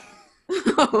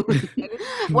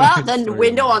 Well, the 9-story window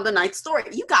window. on the 9th story.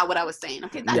 You got what I was saying.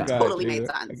 Okay, that Yeah. I got totally you. made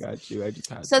I sense. got you. I just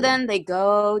had So to. then they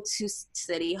go to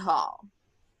City Hall.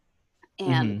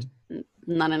 And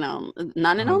none and only.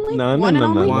 None and only? None One and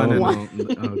and only? One and One-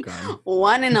 only. Oh god.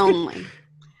 One and only.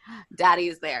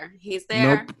 Daddy's there. He's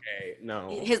there. Nope. Okay, no.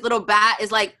 His little bat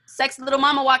is like sexy little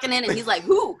mama walking in, and he's like,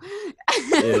 "Who?"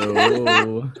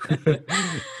 Ew.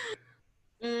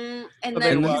 And So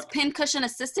then they his walk- pincushion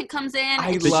assistant comes in. I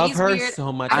and love she's her weird.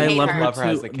 so much. I I hate love her. her Love her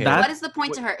as too. a kid. That- What is the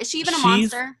point to her? Is she even a She's-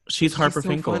 monster? She's Harper She's so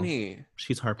Finkel. funny.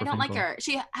 She's Harper I don't like Finkel. her.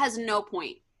 She has no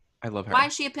point. I love her. Why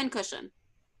is she a pincushion?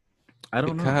 I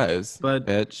don't know. Because, But-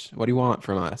 bitch, what do you want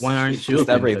from us? Why aren't you Just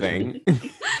a everything?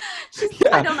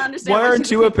 I don't understand. Why aren't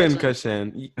she's you a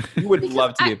pincushion. pincushion? You would Because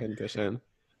love to be a pincushion.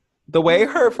 The way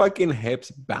her fucking hips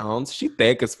bounce, she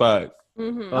thick as fuck.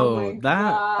 Mhm. Oh, my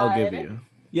that I'll give God. you.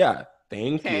 Yeah,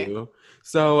 thank Okay. you.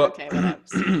 So Okay,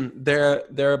 whatevs.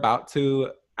 they're about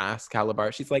to ask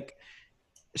Calabar. She's like,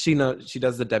 she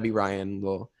does the Debbie Ryan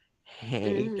little,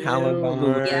 hey Mhm.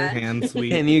 Calabar, Yeah. Hand sweet.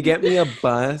 can you get me a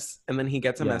bus? And then he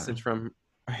gets a Yeah. message from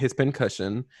his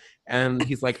pincushion, and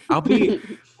he's like, I'll be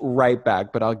right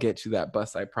back, but I'll get you that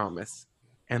bus, I promise.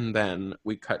 And then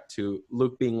we cut to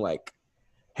Luke being like,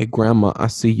 hey grandma, I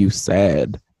see you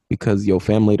sad because your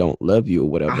family don't love you or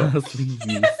whatever, As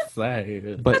you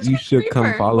say. but Such you a should come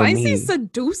creeper. follow Why is me. he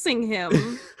seducing him?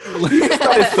 He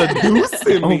started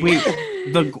seducing Oh me. wait,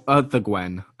 the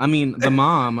Gwen. I mean the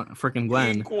mom, freaking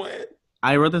Gwen.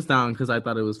 I wrote this down because I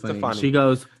thought it was funny. Stefani. She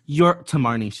goes, "Your to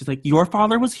Marnie." She's like, "Your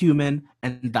father was human,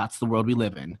 and that's the world we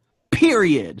live in."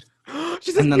 Period.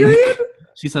 She said And then- period?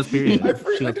 She says, "Period." I She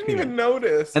goes, didn't "Period." even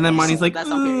notice. And then Marnie's like, That's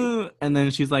not period. "Ugh," and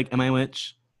then she's like, "Am I a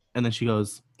witch?" And then she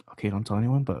goes, "Okay, don't tell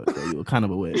anyone, but you were kind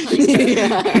of a witch."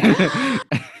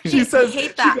 She says, I hate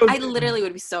she that. goes- I literally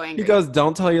would be so angry. He goes,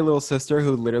 don't tell your little sister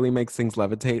who literally makes things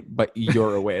levitate, but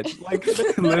you're a witch. Like,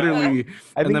 Literally.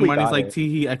 I And think then we Marnie's got like, it.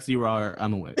 "Tee XE raw,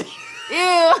 I'm a witch."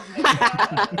 Ew.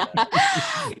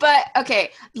 But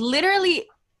okay, literally,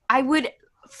 I would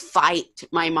fight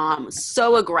my mom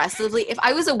so aggressively if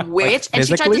I was a witch and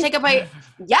she tried to physically? take away.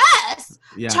 Yes,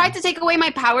 Yeah. tried to take away my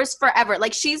powers forever.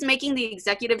 Like she's making the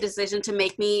executive decision to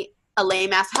make me a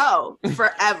lame ass hoe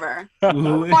forever.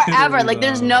 Forever. Like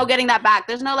there's no getting that back.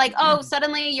 There's no like, oh,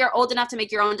 suddenly you're old enough to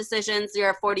make your own decisions.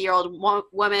 You're a 40-year-old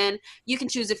woman. You can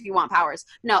choose if you want powers.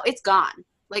 No, it's gone.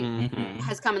 Like Mhm.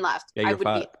 has come and left. Yeah, I you're would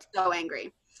fucked. be so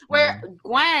angry. Where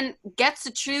Gwen gets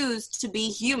to choose to be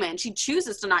human. She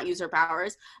chooses to not use her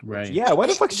powers. Right. Yeah, why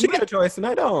the fuck she get a choice and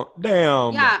I don't?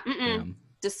 Damn. Yeah, Damn.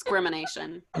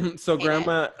 discrimination. So Hate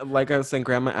Grandma, like I was saying,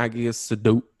 Grandma Aggie is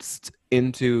seduced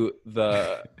into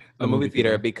the movie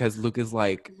theater because Luke is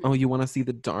like, oh, you want to see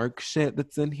the dark shit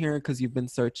that's in here because you've been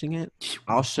searching it?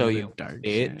 I'll show you. Dark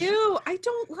bitch. shit. Ew, I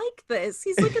don't like this.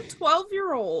 He's like a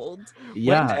 12-year-old.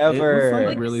 Yeah, Whatever. it was like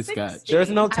Like really 60. sketch. There's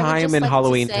no would time just in like to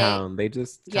Halloween say- Town. They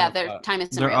just Yeah, kinda their fuck. time is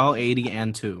They're all 80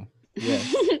 and 2. Yeah.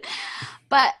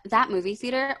 But that movie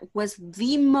theater was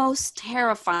the most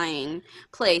terrifying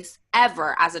place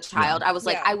ever as a child. I was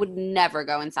like, Yeah. I would never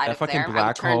go inside That of fucking there. I would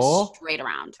black turn hole? straight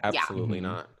around. Absolutely Mhm.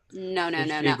 not. Yeah. No,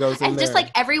 She no. goes in And just there.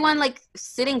 like everyone like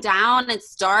sitting down,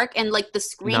 it's dark, and like the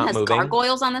screen Not has moving?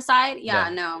 gargoyles on the side. Yeah,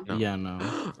 Yeah. no. No. Yeah, no.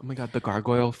 Oh my god, the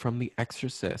gargoyle from The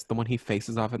Exorcist, the one he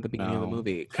faces off at the beginning of the No.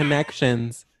 movie.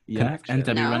 Connections. Yeah, and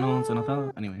Debbie No. Reynolds and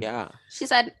Othello. Anyway. Yeah. She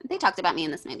said they talked about me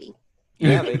in this movie.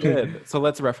 Yeah, they did. So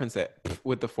let's reference it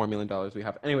with the $4 million we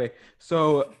have. Anyway,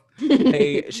 so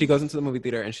she goes into the movie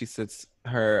theater and she sits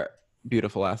her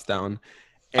beautiful ass down.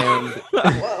 And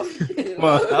Whoa.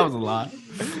 Well, that was a lot.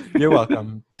 you're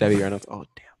welcome, Debbie Reynolds. Oh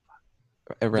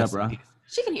damn. Rest in Deborah. peace.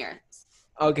 She can hear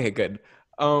it. Okay, good.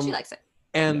 She likes it.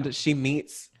 And she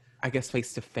meets, I guess,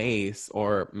 face to face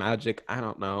or magic, I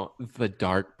don't know, the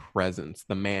dark presence,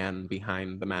 the man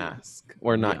behind the mask.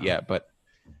 Or not Yeah. yet, but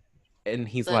and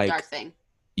he's The like, dark thing.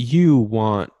 you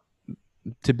want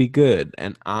to be good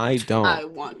and I don't. I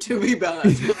want to be bad.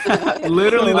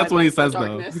 Literally, So that's I what he like the says, though.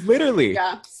 darkness. Literally.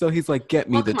 Yeah. So he's like, get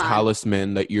me Well, the come on.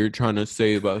 talisman that you're trying to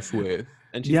save us with.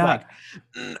 And she's Yeah. like,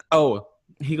 oh,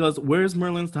 He goes, "Where's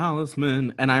Merlin's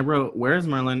talisman?" And I wrote, "Where's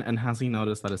Merlin?" And has he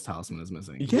noticed that his talisman is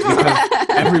missing? Yeah.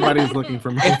 Everybody's looking for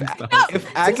Merlin's talisman. if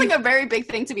Seems Aggie, like a very big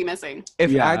thing to be missing.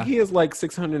 if Yeah. Aggie is like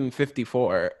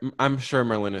 654, I'm sure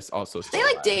Merlin is also still They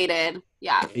like alive. dated.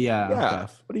 Yeah. Yeah. Yeah.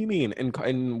 Def. What do you mean?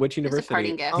 In which a university?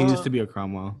 parting gift. He used to be a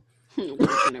Cromwell.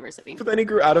 University. But then he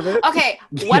grew out of it. Okay,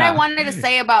 what I Yeah. wanted to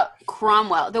say about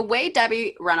Cromwell, the way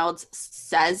Debbie Reynolds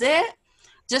says it,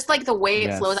 just like the way it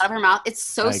Yes. flows out of her mouth, it's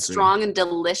so I agree. strong and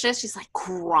delicious. She's like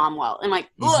Cromwell. I'm like,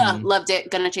 ugh, Mhm. loved it.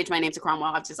 Gonna change my name to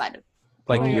Cromwell. I've decided.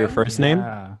 Like Oh, your yeah. first name?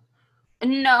 Yeah.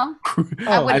 No.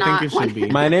 I would I not think it want- should be.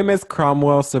 My name is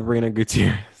Cromwell Sabrina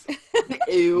Gutierrez.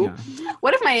 Ew. Yeah.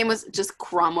 What if my name was just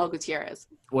Cromwell Gutierrez?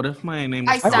 What if my name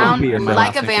I was would sound be a my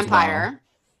like last a name as well? vampire,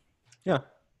 Yeah,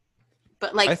 but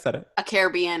I like said it. a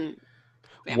Caribbean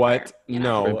vampire. What? you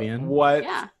know? No. Caribbean? What?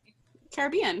 Yeah.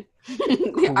 Caribbean. Are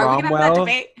we gonna have that Cromwell?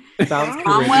 debate? Sounds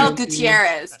Cromwell Caribbean to me.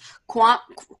 Gutierrez. Cromwell.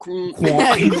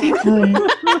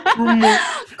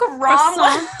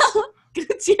 Cromwell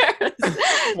Gutierrez.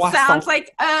 Croissant. Sounds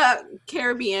like a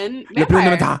Caribbean Le Bleu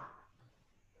vampire. Matin.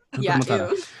 Yeah,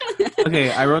 Matata. ew.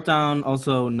 Okay, I wrote down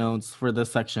also notes for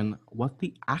this section. What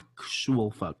the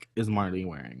actual fuck is Marley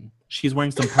wearing? She's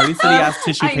wearing some Party City ass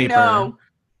tissue I paper. know.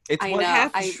 It's I what know.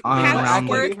 Patch- around,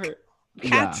 patchwork, like- Yeah.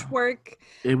 patchwork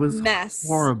It was mess.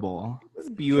 horrible. It's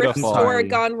Thrift beautiful. sorry. store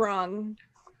gone wrong.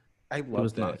 I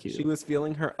was loved not it. cute. She was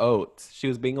feeling her oats. She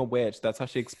was being a witch. That's how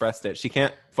she expressed it. She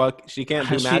can't fuck. She can't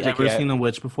Has do she magic ever yet. seen a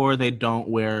witch before? They don't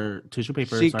wear tissue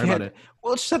paper. She Sorry about can't- it.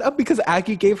 Well, shut up because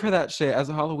Aggie gave her that shit as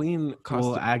a Halloween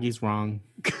costume. Well, Aggie's wrong.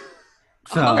 A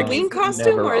So, Halloween Never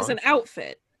costume or wrong. as an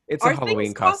outfit? It's Are a Halloween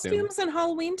things costume. costumes in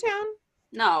Halloween Town?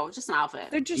 No, just an outfit.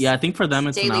 They're just yeah, I think for them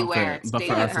it's an Daily outfit, wear. It's but for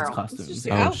daily us it's apparel. costumes. It's just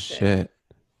Yeah. the Oh outfit. shit!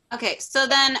 Okay, so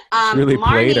then really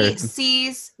played her. Marnie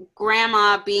sees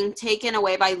Grandma being taken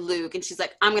away by Luke, and she's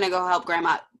like, I'm going to go help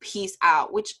Grandma. Peace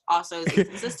out, which also is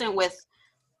consistent with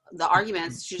the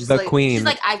arguments. She's just The like, queen. She's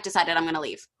like, I've decided I'm going to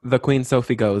leave. The Queen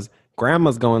Sophie goes.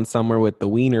 Grandma's going somewhere with the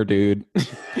wiener dude.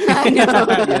 I know.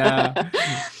 Yeah.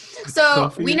 So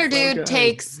Sophie Wiener is so Dude good.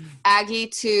 takes Aggie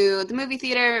to the movie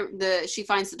theater. She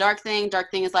finds the dark thing.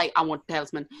 Dark thing is like, I want the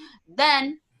talisman.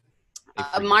 Then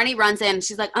Marnie runs in.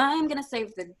 She's like, I'm gonna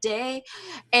save the day.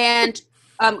 And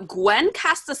Gwen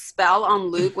casts a spell on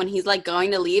Luke when he's like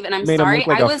going to leave. And I'm Made sorry, him look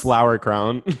like I a was, flower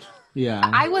crown. Yeah.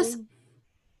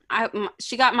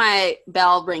 she got my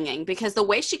bell ringing because the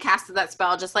way she casted that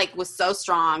spell just like was so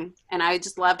strong, and I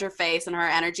just loved her face and her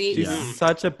energy. She's Yeah.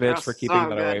 such a bitch Girl, for keeping so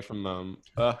that good. away from them.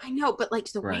 Ugh. I know, but like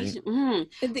the way. Right.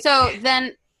 And the So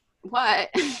then, what?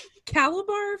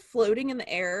 Calabar floating in the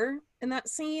air in that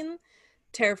scene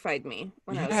terrified me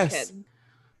when I was a Yes. kid.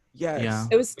 Yes. Yeah.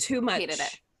 It was too much. Hated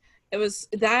it. It was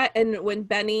that, and when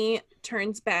Benny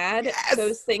turns bad, Yes!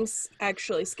 those things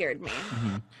actually scared me.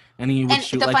 Mhm. And he would And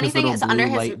shoot the like funny his thing little is blue under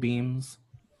his- light beams.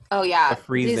 Oh yeah, The these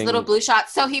freezing. little blue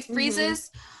shots. So he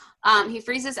freezes, he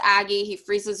freezes Aggie, he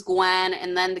freezes Gwen,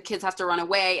 and then the kids have to run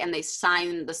away, and they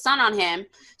sign the sun on him,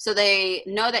 so they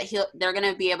know that they're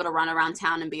gonna be able to run around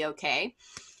town and be okay.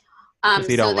 Because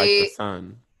he so don't like they, the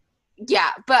sun.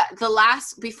 yeah, but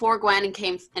before Gwen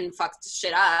came and fucked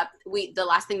shit up, the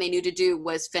last thing they knew to do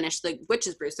was finish the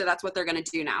witch's brew. So that's what they're gonna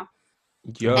do now.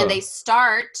 Yo. And they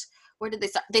start. Where did they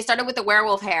start? They started with the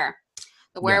werewolf hair.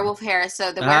 The Yeah. werewolf hair.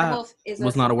 So the That werewolf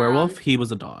was not a werewolf. He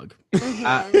was a dog.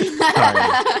 Mhm.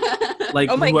 Sorry. Like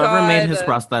Oh my whoever made his God.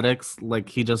 prosthetics, like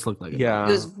he just looked like a yeah.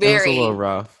 It was a very- little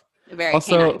rough. Very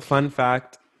Also, canine. fun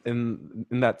fact: in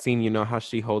that scene, you know how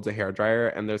she holds a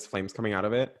hairdryer and there's flames coming out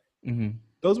of it. dog. Mhm.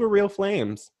 Those were real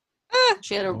flames.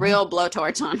 She had a real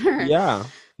blowtorch on her. Yeah.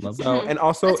 Love that. So and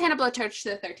also, Let's hand a blowtorch to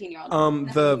the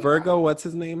 13-year-old. the Virgo, what's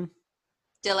his name?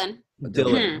 Dylan.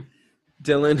 Dylan.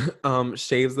 Dylan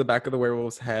shaves the back of the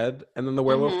werewolf's head, and then the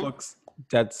werewolf Mhm. looks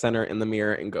dead center in the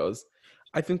mirror and goes,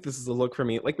 I think this is a look for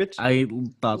me. Like, bitch, I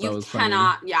thought that You was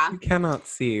cannot, yeah. you cannot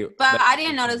see. But I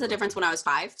didn't notice a difference when I was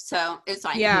 5, so it's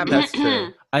fine. Yeah. That's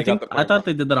true. I got think the I point, thought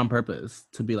though. they did that on purpose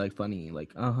to be like funny,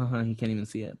 like he can't even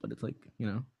see it, but it's like, you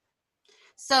know.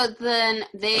 So then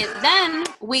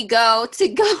we go to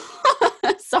go.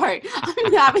 Sorry,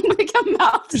 I'm having like a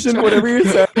mouth. Christian, whatever you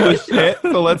said was shit,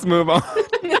 so let's move on.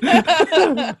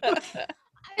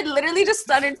 I literally just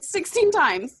stuttered 16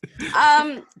 times.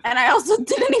 And I also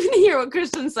didn't even hear what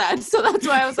Christian said. So that's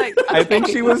why I was like, I think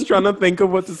okay. she was trying to think of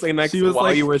what to say next She was while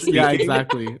like, you were speaking. yeah,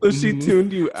 exactly. So she Mhm.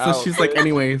 tuned you out. So she's like,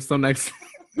 anyway, so next.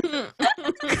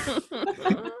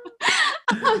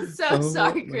 I'm so Oh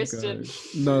sorry, my Christian.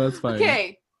 gosh. No, that's fine.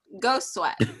 Okay, ghost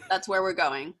sweat. That's where we're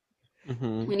going.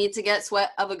 Mhm. We need to get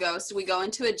sweat of a ghost. We go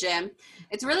into a gym.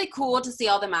 It's really cool to see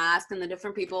all the masks and the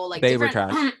different people. Like They were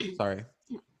different. trash. Sorry.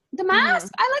 The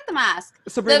mask. I like the mask.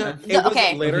 Sabrina, The- it was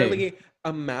okay. literally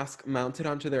a mask mounted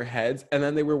onto their heads, and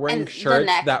then they were wearing And the shirts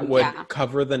neck, that would yeah.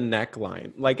 cover the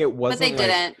neckline. Like, it But wasn't they like,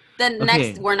 didn't. The Okay.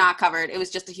 necks were not covered. It was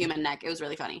just a human neck. It was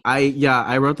really funny.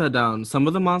 I wrote that down. Some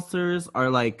of the monsters are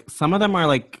like, some of them are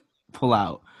like pull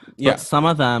out, but Yeah. some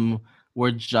of them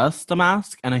were just a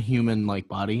mask and a human like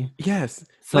body. Yes.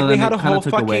 So Like, they then had it a kinda whole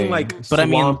took fucking, away. like, But I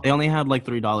mean, swamp. they only had like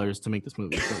 $3 to make this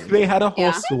movie. So. They had a whole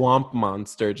Yeah. swamp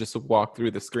monster just walk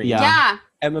through the screen. Yeah. Yeah.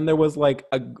 And then there was like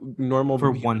a normal For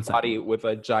human 1 body with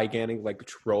a gigantic like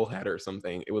troll head or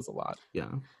something. It was a lot. Yeah.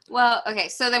 Well, okay.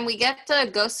 So then we get to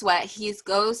ghost sweat. He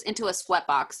goes into a sweat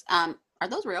box. Are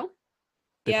those real?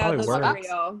 They Yeah, probably those were. are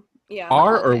real. Yeah,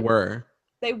 Are or okay. were?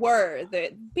 they were.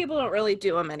 People don't really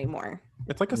do them anymore.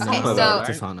 It's like a Okay, sauna, so- though,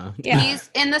 it's a right? sauna. Yeah. He's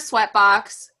in the sweat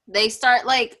box. They start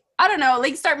like, I don't know,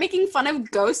 like start making fun of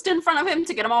Ghost in front of him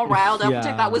to get him all riled up, which I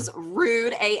Yeah. thought was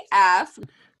rude AF.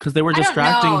 Because they were I don't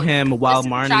distracting know. him while Just to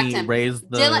distract Marnie him.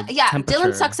 raised the Dylan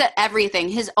temperature. sucks at everything.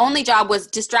 His only job was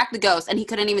distract the ghost, and he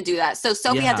couldn't even do that. So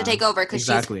Sophie had to Yeah, take over because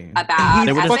exactly. she's a bad.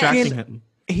 They were at it. distracting him.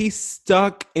 He's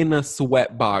stuck in a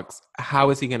sweat box. How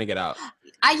is he gonna get out?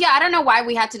 I don't know why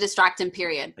we had to distract him.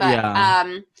 Period. But Yeah. so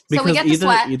we Because get the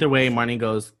sweat. either way, Marnie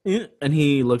goes, "Eh," and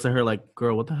he looks at her like,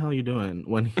 "Girl, what the hell are you doing?"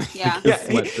 When he, Yeah. his Yeah,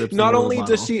 sweat drips not into the only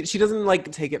does bottle. she doesn't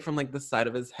like take it from like the side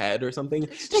of his head or something.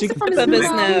 takes it from puts his it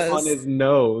nose. on his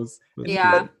nose.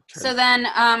 Yeah. So then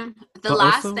the But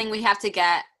last also- thing we have to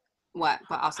get what?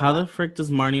 But also How what? the frick does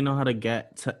Marnie know how to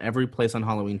get to every place on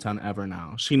Halloween Town ever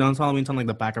now? She knows Halloween Town like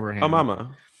the back of her hand. Oh,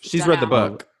 mama, she's Don't read the know.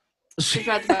 book. She's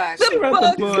read the book. She read the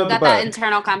book. She's book. got the Got that book.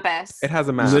 internal compass. It has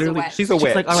a map. Literally, witch. She's a witch.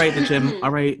 She's like, all right, the gym, all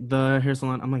right, the hair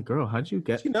salon. I'm like, girl, how'd you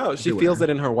get She knows. She everywhere? feels it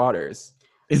in her waters.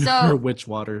 in So, her witch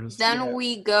waters? Then Yeah.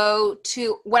 we go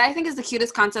to what I think is the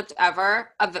cutest concept ever: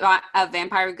 a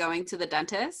vampire going to the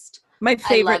dentist. My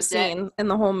favorite loved it. scene in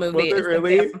the whole movie Was it is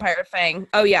really? the vampire thing.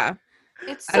 Oh yeah,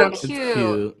 It's I so don't- It's cute.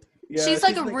 cute. Yeah, She's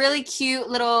like a really cute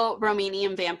little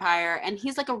Romanian vampire, and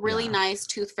he's like a really Yeah. nice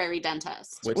tooth fairy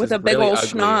dentist. Which with is a big really old ugly.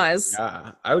 schnoz.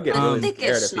 Yeah, I would get The really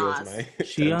thickest scared if he was schnoz. my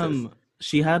She dentist.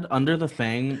 she had under the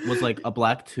thing was like a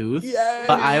black tooth. Yeah.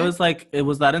 But I was like,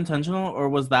 was that intentional or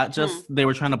was that just they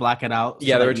were trying to black it out?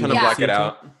 Yeah, they that were you trying to wouldn't black see it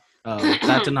out. Oh,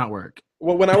 that did not work.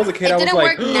 Well, when I was a kid, It I was didn't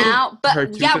like, work now, her but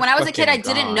tooth yeah, is when I was a kid, I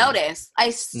fucking didn't gone. notice. I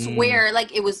swear,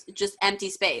 like it was just empty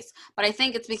space. But I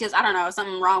think it's because I don't know,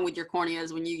 something wrong with your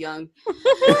corneas when you're young.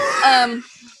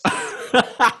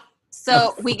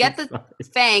 So we get the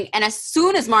Fang, and as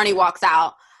soon as Marnie walks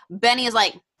out, Benny is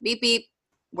like, beep beep.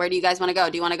 Where do you guys want to go?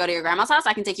 Do you want to go to your grandma's house?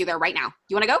 I can take you there right now.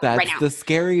 You want to go? That's right now. the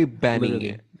scary Benny.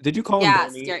 Literally. Did you call Yeah,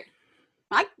 him Benny? scary.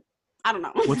 I don't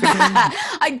know. What's his name?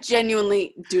 I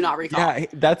genuinely do not recall. Yeah,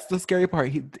 that's the scary part.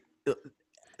 He's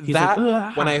That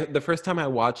like, "Ugh." the first time I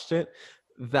watched it,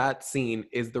 that scene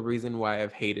is the reason why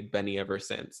I've hated Benny ever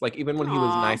since. Like even when he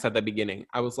was Aw. nice at the beginning,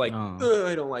 I was like, Aw. "Ugh,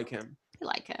 I don't like him. I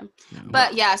like him. Yeah.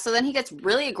 But yeah, so then he gets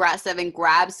really aggressive and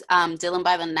grabs Dylan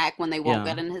by the neck when they won't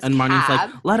Yeah. get in his and Marnie's cab.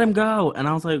 like, let him go. And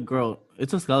I was like, girl,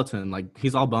 it's a skeleton. Like,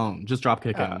 he's all bone. Just drop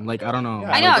kick Yeah. him. Like, I don't know.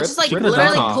 Yeah. I know, rip- just like rip the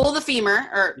literally dunk off. pull the femur,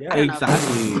 or Yeah. I don't know if it's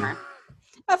Exactly. a femur.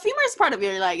 A femur is part of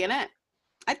your leg, isn't it?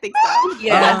 I think so.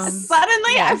 Yes.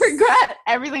 Suddenly, I Yes. regret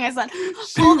everything I said.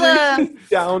 Pull the.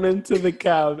 down into the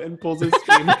cab and pulls his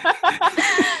femur.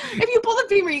 If you pull the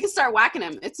femur, you can start whacking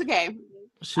him. It's okay.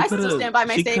 She I still coulda- stand by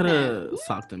my she statement. coulda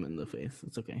socked him in the face.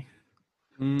 It's okay.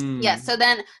 Mm. Yeah. So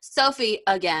then Sophie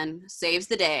again saves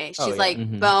the day. She's Oh, yeah. like,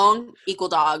 Mhm. bone equal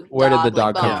dog. Where did the like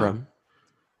dog come bone. from?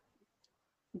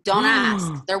 Don't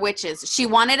ask. They're witches. She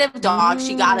wanted a dog.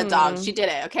 She got a dog. She did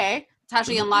it. Okay. That's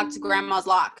how she unlocked Grandma's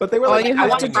lock. But they were All like, you I have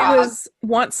want to a do dog. is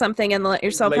want something and let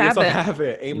yourself Let have yourself it. have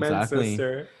it. Amen, Exactly.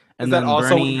 sister. And Is that then also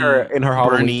Bernie, in her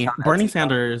Halloween Bernie Town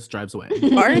Sanders drives away.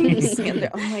 Barney Sanders.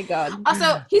 Oh my god.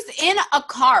 Also, he's in a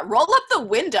car. Roll up the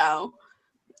window.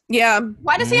 Yeah.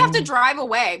 Why does he have to drive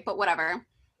away? But whatever.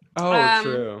 Oh,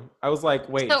 true. I was like,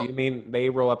 wait, so- do you mean they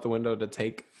roll up the window to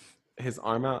take his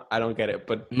arm out? I don't get it,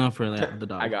 but No, for the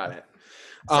dog. I got it.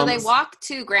 So they walk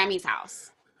to Grammy's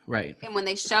house. Right. And when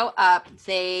they show up,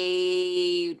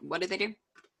 what do they do?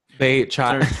 They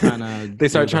Start trying they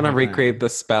start do trying to the whole thing. recreate the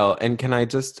spell. And can I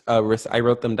just I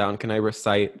wrote them down. Can I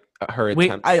recite her Wait,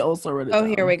 attempt I also read it. Oh, down.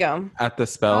 here we go. at the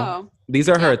spell? Oh. These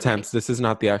are her Yeah. attempts. This is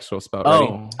not the actual spell.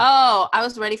 Ready? Oh, I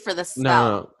was ready for the spell.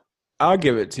 No. I'll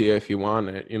give it to you if you want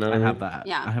it. You know what I I mean? have that.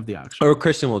 Yeah. I have the actual. Or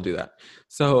Christian will do that.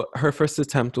 So her first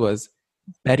attempt was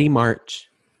Betty March,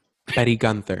 Betty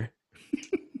Gunther,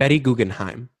 Betty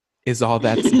Guggenheim is all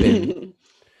that's been.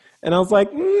 And I was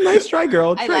like, nice try,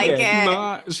 girl. I Try like again." it.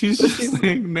 Nah, she's just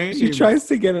saying names. She tries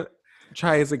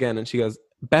again, and she goes,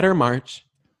 better march,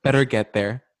 better get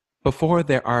there. Before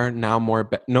there are now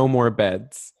no more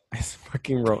beds. I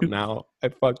fucking wrote now. I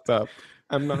fucked up.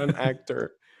 I'm not an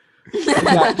actor.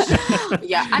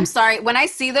 Yeah, I'm sorry. When I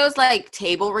see those like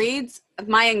table reads,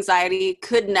 my anxiety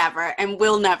could never and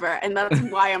will never, and that's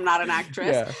why I'm not an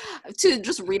actress. Yeah. To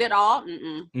just read it all.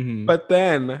 Mm-mm. Mhm. But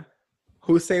then,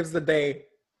 who saves the day?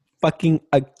 Fucking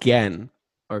again.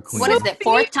 Or queen. What is it?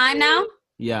 Fourth time now?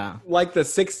 Yeah. Like the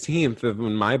 16th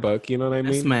in my book, you know what I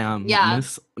Yes, mean? ma'am. Yeah.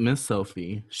 Miss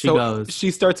Sophie. She So goes.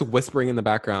 she starts whispering in the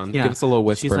background. Yeah. Give us a little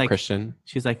She's whisper, like- Christian.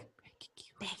 She's like,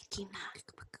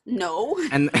 No.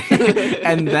 and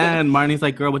and then Marnie's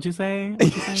like, girl, what'd you say?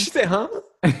 What'd you say? She said, huh?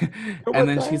 And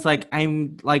then she's like,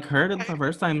 I'm like heard it the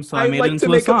first time, so I made like it to into a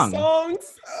make up song,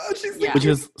 songs. Oh, she's Yeah. which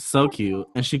is so cute.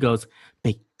 And she goes,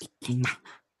 "Bakiki ma,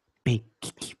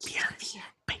 bakiki beer,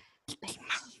 bakiki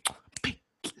ma,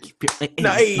 bakiki beer."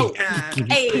 No, Hey,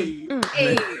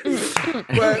 hey.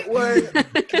 what?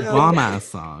 Bomb ass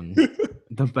song,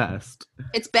 the best.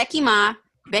 It's Becky Ma,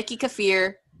 Becky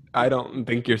Kafir. I don't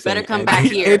think you're saying Better come anything.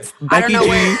 back here. It's I don't Becky know G,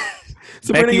 where.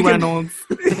 Sabrina, Becky you can- Reynolds,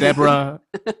 Deborah.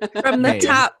 From the Hey.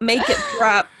 top, make it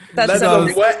drop. That's Let's so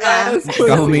go. What ass?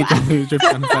 Don't leave your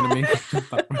friend in front of me.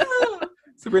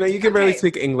 Sabrina, you can barely Okay.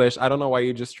 speak English. I don't know why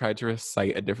you just tried to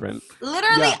recite a different.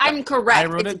 Literally, Yeah, I'm correct. I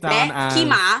wrote it's it down Becky as-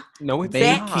 Ma. No, it's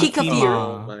Becky not. Kafir.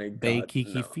 Oh my god. Becky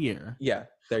no. Fear. Yeah,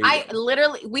 there you I go.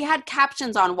 literally, we had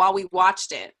captions on while we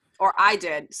watched it, or I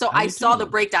did. So I did saw too. the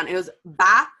breakdown. It was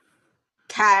Ba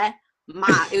Ka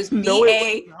Ma. It was No,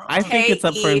 B I think it's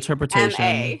up for A interpretation.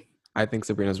 M-A. I think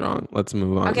Sabrina's wrong. Let's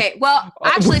move on. Okay, well, Oh,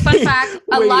 actually, fun wait, fact: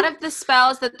 a wait. lot of the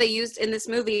spells that they used in this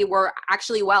movie were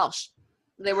actually Welsh.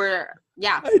 They were,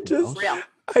 yeah, I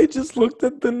just looked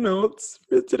at the notes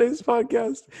for today's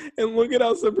podcast and look at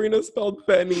how Sabrina spelled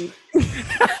Benny. Is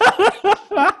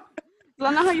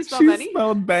that not how you spell She Benny?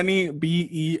 spelled Benny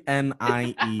Benie.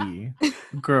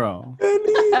 Girl.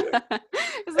 Benny.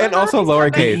 Is that And not also how you spell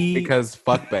lowercase Benny? because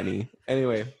fuck Benny.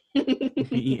 Anyway.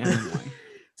 Beny.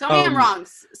 Tell me I'm Um, wrong.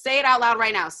 Say it out loud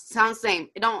right now. Sounds same.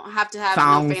 It don't have to have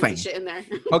Sound no fancy same. shit in there.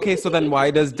 Okay, so then why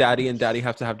does daddy and daddy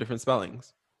have to have different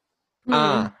spellings?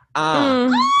 Mm.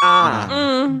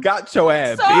 Mm. Got your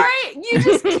ass. bitch. Sorry, you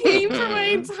just came for my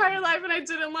entire life and I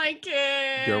didn't like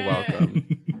it. You're welcome.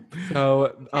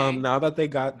 So Okay. now that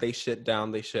they shit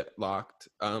down, they shit locked.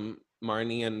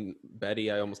 Marnie and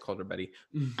Betty, I almost called her Betty.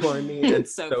 Marnie and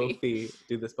Sophie. Sophie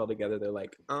do the spell together. They're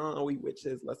like, oh, we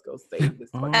witches, let's go save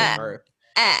this fucking earth.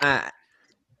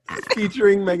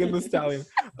 Featuring Megan Thee Stallion.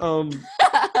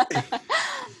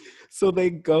 So they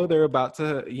go, they're about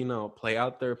to, play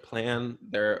out their plan.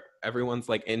 Everyone's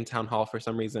like in town hall for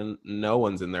some reason. No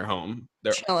one's in their home.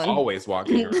 They're Chilling. always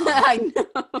walking around. I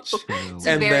know. Chill. It's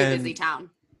a And very then- busy town.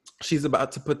 She's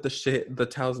about to put the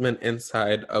talisman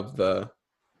inside of the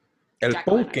El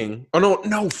Jack-o'-lantern. Pumpkin. Oh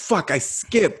no, fuck! I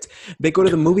skipped. They go to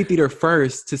the movie theater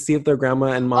first to see if their grandma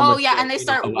and mom. Oh are yeah, still, and they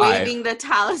start alive. waving the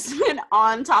talisman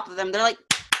on top of them. They're like,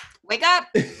 "Wake up,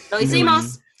 Lo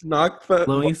hicimos." Knock the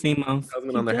Chloe Simons.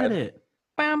 Talisman You on their did head. it.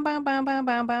 Bam, bam, bam, bam,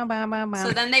 bam, bam, bam, bam, bam.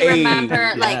 So then they Hey.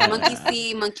 remember like Yeah. monkey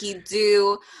see, monkey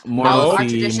do. Mortal our C,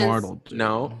 traditions- mortal do.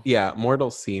 No, yeah,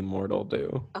 mortal see, mortal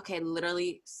do. Okay,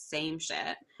 literally same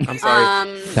shit. I'm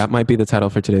sorry. That might be the title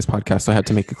for today's podcast, so I had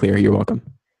to make it clear. You're welcome.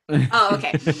 Oh,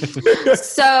 okay.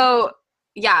 So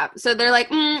yeah, so they're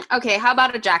like, okay, how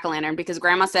about a jack-o'-lantern? Because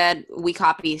grandma said we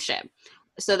copy shit.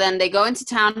 So then they go into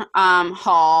town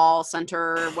hall,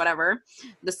 center, whatever,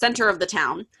 the center of the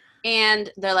town.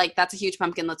 And they're like, that's a huge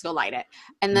pumpkin. Let's go light it.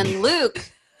 And then Luke,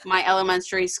 my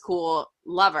elementary school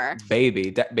lover, Baby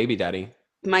daddy.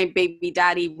 my baby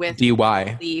daddy with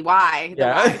DY. the Y. The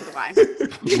Yeah. Y, the Y.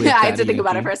 With I had to Daddy think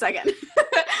about it Yankee. for a second.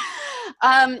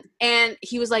 And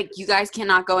he was like, you guys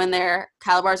cannot go in there.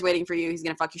 Calabar's waiting for you. He's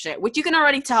going to fuck your shit. Which you can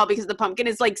already tell because the pumpkin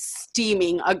is like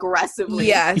steaming aggressively.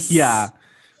 Yes. Yeah.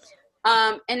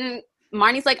 And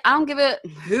Marnie's like, I don't give a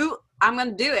who. I'm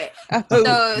gonna do it. Oh.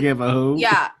 So Give a hoot.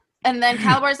 yeah, and then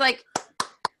Calabar's like,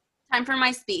 time for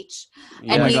my speech, Oh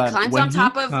and my he God, climbs when on he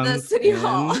top of the comes city in,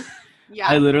 hall. I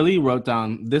Yeah, literally wrote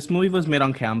down, this movie was made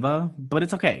on Canva, but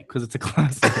it's okay because it's a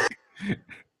classic.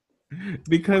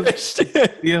 Because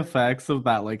Shit. the effects of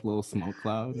that like little smoke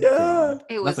cloud. Yeah.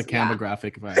 it That's was a Canva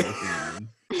graphic if I ever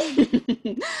seen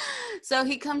one. So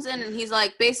he comes in and he's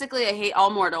like, basically, I hate all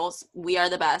mortals. We are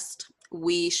the best.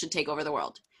 We should take over the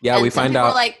world. Yeah, And we some find people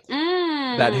out are like,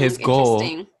 that his goal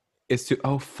interesting. is to.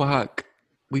 Oh fuck,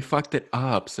 we fucked it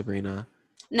up, Sabrina.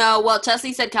 No, well,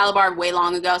 Chelsea said Calabar way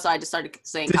long ago, so I just started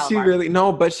saying Did Calabar. she really?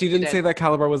 No, but she didn't did. say that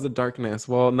Calabar was the darkness.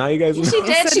 Well, now you guys know. She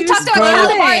did. said She he was talked about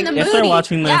Calabar in the good. movie. If they're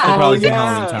watching this, they'll yeah. probably Oh, see yeah.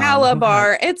 Halloween Town.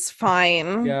 Calabar, it's fine.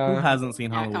 Who Yeah. hasn't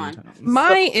seen Yeah, come Halloween on. Town?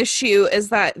 My issue is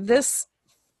that this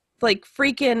like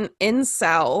freaking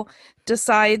incel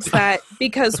decides that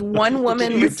because one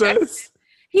woman Jesus.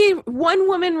 one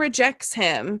woman rejects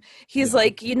him, he's Yeah.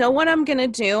 like, you know what I'm gonna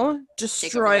do?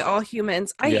 Destroy world. all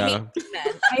humans. I Yeah. hate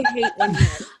men. I hate when men.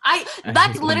 I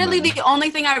That's hate literally women. the only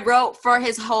thing I wrote for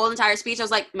his whole entire speech. I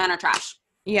was like, men are trash.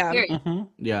 Yeah. Period. Mhm.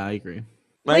 Yeah, I agree.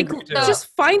 I Like, agree, too.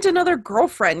 just find another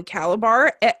girlfriend,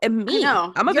 Calabar. Me. I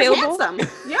know. I'm You're available. handsome.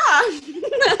 Yeah.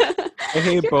 I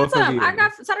hate You're both of handsome. you. I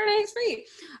got Saturday nights free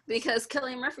because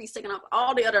Killian Murphy's taking up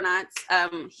all the other nights.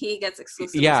 He gets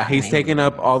exclusive. Yeah, he's Saturday. taking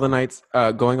up all the nights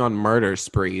going on murder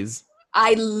sprees.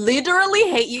 I literally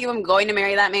hate you. I'm going to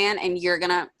marry that man, and you're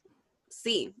gonna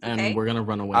see. And Okay. we're gonna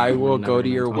run away. I and we're will never go to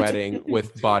gonna your talk. wedding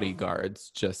with bodyguards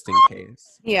just in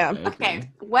case. Yeah. I agree.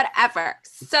 Okay, whatever.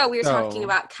 So we were talking So-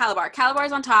 about Calabar.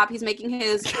 Calabar's on top. He's making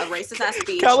his racist ass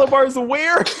speech. Calabar's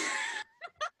where?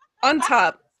 On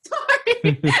top.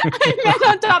 Sorry, I meant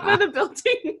on top of the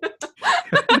building.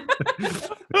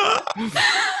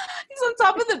 He's on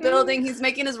top of the building. He's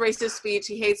making his racist speech.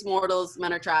 He hates mortals.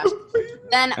 Men are trash.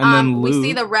 Then, And then we see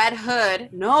Luke- the red hood.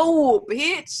 No,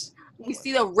 bitch. We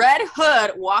see the red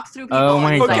hood walk through people. Oh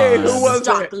my and he's Okay, God. who was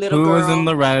Stop, it? little Who girl. was in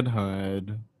the red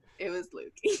hood? It was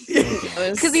Luke.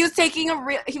 Because Because he was taking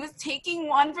he was taking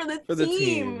one for the For the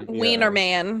team. team. Wiener Yeah.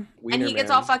 Man. And he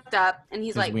gets all fucked up, and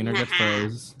he's His like, wiener gets "Nah."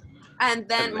 froze. And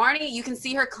then And- Marnie, you can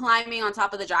see her climbing on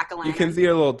top of the jack-o'-lantern. You can see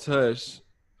her little tush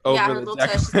over Yeah, her the little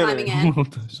tush is jack-o'-lantern. climbing in. Her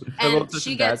little and tush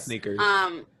she and dad gets sneakers.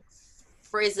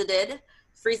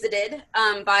 freezeted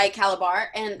by Calabar,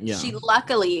 and Yeah. she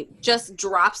luckily just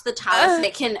drops the talisman.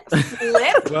 It can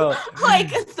flip Well, like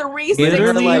 360,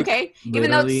 Literally- okay? Even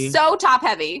though literally- it's so top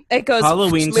heavy. It goes.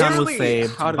 Halloween Town was Literally,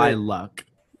 saved how did by it- luck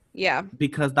Yeah.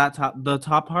 because the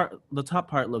top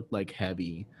part looked like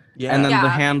heavy, yeah. and then Yeah. the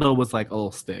handle was like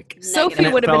all stick. Sophie And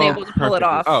it would have been fell able to pull it perfectly.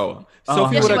 off. Oh, Oh,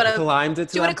 Sophie yeah, would she have would've- climbed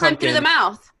into She that would have climbed through the pumpkin.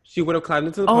 mouth. She would have climbed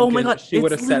into the Oh pumpkin. my God, She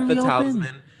would have it's set the literally open.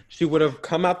 talisman. She would have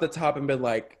come out the top and been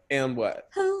like, and what?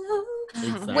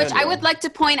 Exactly. Which I would like to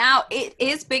point out, it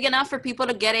is big enough for people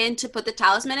to get in to put the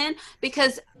talisman in,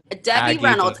 because Debbie Aggie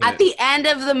Reynolds doesn't. at the end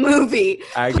of the movie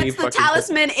Aggie puts the fucking-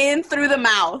 talisman in through the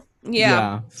mouth.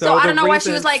 Yeah. So I the don't know why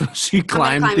she was reason- like She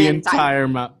climbed climb the inside. entire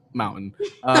mountain.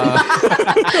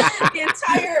 the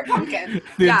entire pumpkin.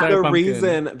 The Yeah. entire the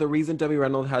pumpkin. reason Debbie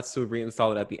Reynolds had to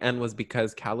reinstall it at the end was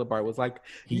because Calabar was like,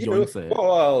 He "You yoinks it.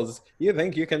 fools, you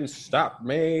think you can stop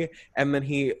me?" And then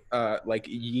he like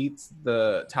yeets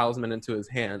the talisman into his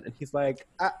hand, and he's like,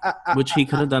 Which he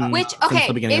could have done Which, since okay,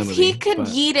 the beginning if of the movie. he could but-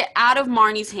 yeet it out of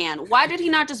Marnie's hand, why did he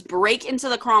not just break into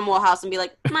the Cromwell house and be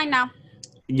like, mine now?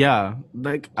 Yeah,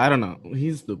 like, I don't know.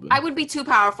 He's stupid. I would be too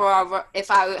powerful if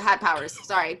I had powers.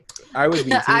 Sorry. I would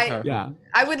be too. I- Yeah.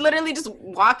 I would literally just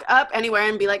walk up anywhere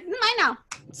and be like, mine now.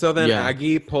 So then Yeah.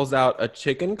 Aggie pulls out a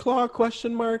chicken claw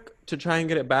question mark to try and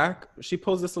get it back. She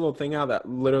pulls this little thing out that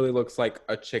literally looks like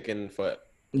a chicken foot.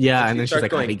 Yeah, She and then she's starts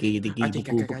like, going,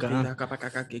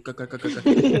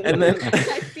 and then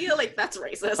I feel like that's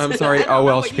racist. I'm sorry, I don't all know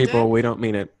Welsh what you people, did. we don't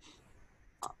mean it.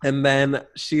 And then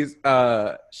she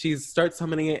starts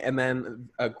summoning it, and then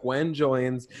Gwen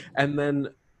joins, and then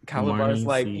Calabar's Marnie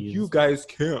like, sees- "You guys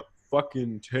can't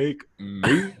fucking take me,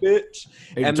 bitch."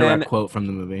 a and direct then quote from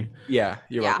the movie. yeah,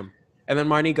 you're Yeah. welcome. And then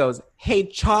Marnie goes, "Hey,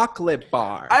 chocolate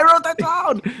bar." I wrote that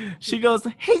down. She goes,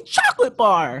 "Hey, chocolate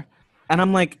bar," and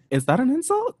I'm like, "Is that an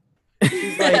insult?"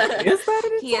 She's like, "Is that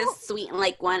an insult?" He is sweet and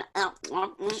like one.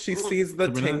 She sees the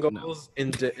Sabrina, tingles in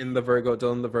the Virgo,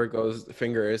 Dylan the Virgo's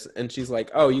fingers, and she's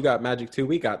like, "Oh, you got magic too.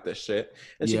 We got this shit."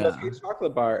 And she goes, Yeah. "Hey,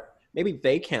 chocolate bar. Maybe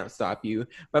they can't stop you,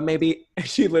 but maybe."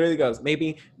 She literally goes,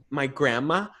 "Maybe my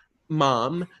grandma,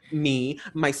 mom, me,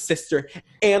 my sister,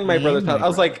 and my And brother's my house." I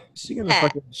was like, "She gonna Eh.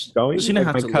 fucking going? She didn't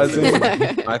Like have my to cousin,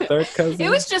 listen. my third cousin." It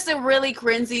was just a really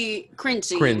cringy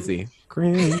cringy. Crazy.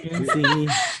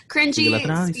 cringy Dile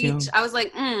Francio. speech. I was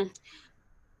like,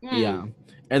 Yeah.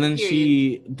 And then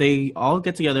Period. they all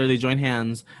get together, they join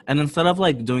hands, and instead of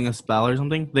like doing a spell or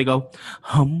something, they go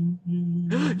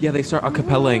Yeah, they start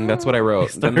acapellaing. That's what I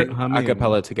wrote. Then they start humming.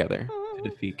 acapella together to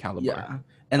defeat Calibar. Yeah.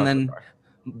 And then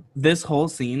this whole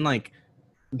scene, like,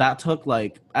 that took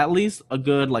like at least a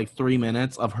good like 3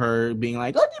 minutes of her being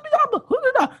like,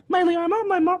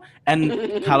 my mom,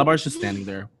 and Calabar's just standing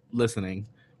there listening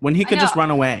when he could just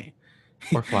run away.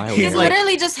 Or fly He's away. Just like-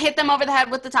 literally just hit them over the head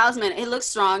with the talisman. It looks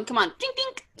strong. Come on. Ding,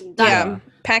 ding. Done. Yeah.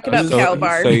 Pack it up, so,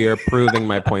 Calabar. so you're proving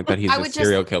my point that he's I a would just-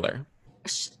 serial killer.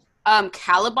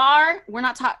 Calabar? We're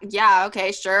not talking. Yeah,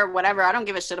 okay, sure, whatever. I don't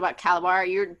give a shit about Calabar.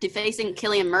 You're defacing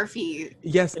Cillian Murphy.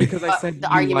 Yes, because I But said the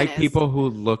you argument like is- people who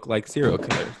look like serial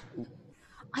killers.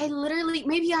 I lilliterally,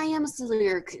 maybe I am a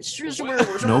serial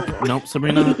killer. Nope,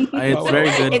 Sabrina. It's very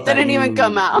good. It that didn't even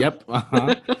come out. Yep.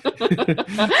 Uh-huh.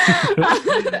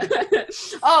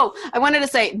 Oh, I wanted to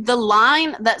say the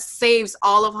line that saves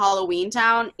all of Halloween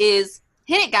Town is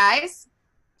 "Hit it, guys."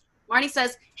 Marnie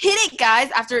says, "Hit it, guys,"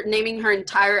 after naming her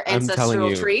entire I'm telling ancestral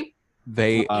you. tree.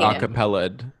 They Yeah.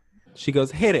 acapellaed. She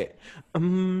goes, hit it. Yeah.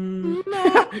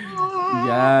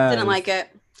 Didn't like it.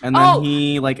 And then Oh!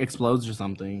 he like explodes or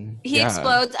something. He Yeah.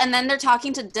 explodes, and then they're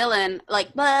talking to Dylan, like,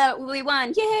 "But we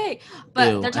won, yay!"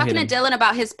 But Ew, they're I talking to hate him. Dylan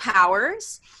about his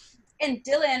powers, and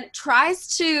Dylan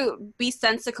tries to be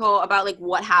sensical about like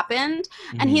what happened,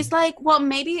 and Mhm. he's like, "Well,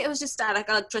 maybe it was just static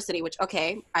electricity," which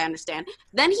okay, I understand.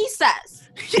 Then he says,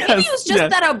 Yes, "Maybe it was just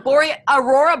yes. that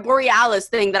Aurora Borealis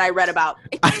thing that I read about."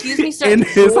 Excuse me, sir. In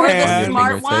his You're hand. the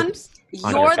smart one. Fingertips.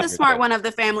 On You're your the smart fingertips. one of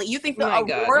the family. You think the Oh my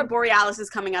God. Aurora Borealis is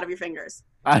coming out of your fingers?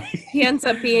 He ends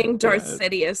up being Darth God.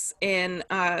 Sidious in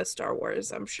Star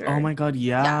Wars, I'm sure. Oh my god,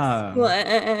 yeah.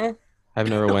 Blah. I've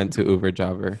never went to Uber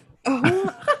Jobber.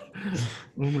 Oh,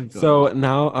 Oh my god. So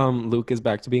now Luke is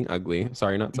back to being ugly.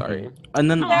 Sorry, not sorry. and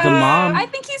then Aw, the mom I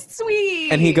think he's sweet.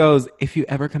 And he goes, if you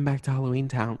ever come back to Halloween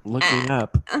Town, look me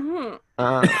up. uh-huh.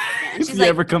 Uh, And if she's you like,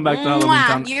 ever come back to Halloween "Mwah,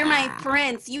 Town. you're my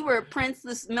prince. You were a prince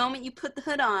this moment you put the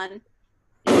hood on."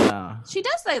 Yeah. She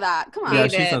does say that. Come on. Yeah,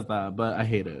 Hate she it. says that, but I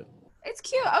hate it. It's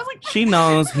cute. I was like, She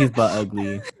knows he's but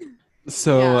ugly.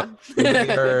 so Yeah.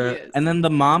 they're- He is. And then the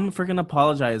mom freaking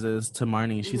apologizes to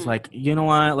Marnie. She's Mhm. like, you know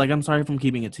what? Like, I'm sorry from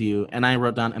keeping it to you. And I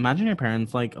wrote down, imagine your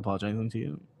parents like apologizing to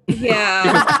you.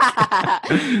 Yeah.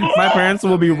 My parents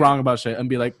will be wrong about shit and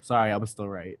be like, sorry, I was still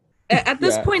right. At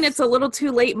this Yeah. point, it's a little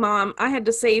too late, Mom. I had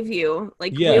to save you.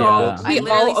 Like Yeah, we all, yeah. I we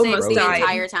literally all saved almost the died.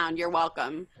 entire town. You're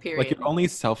welcome. Period. like you're only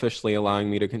selfishly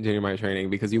allowing me to continue my training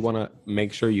because you want to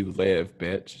make sure you live,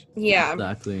 bitch. Yeah.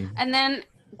 Exactly. And then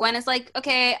Gwen is like,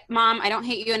 "Okay, Mom, I don't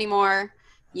hate you anymore.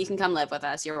 You can come live with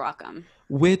us. You're welcome."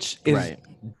 Which is Right.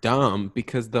 dumb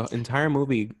because the entire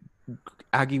movie,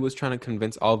 Aggie was trying to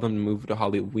convince all of them to move to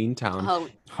Halloween Town.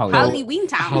 Hollywood. Halloween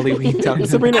Town. Halloween Town.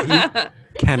 Sabrina, you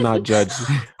cannot judge.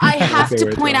 I have They to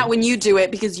were point dumb. out when you do it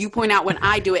because you point out when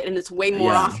I do it, and it's way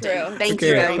more Yeah. often. True. Thank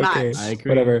you very much. I agree.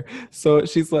 Whatever. So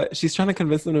she's trying to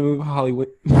convince them to move Hollywood.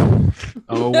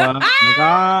 Oh my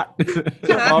god.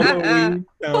 Halloween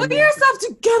Pull Town. yourself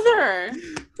together.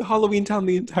 Halloween Town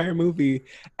the entire movie.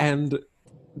 And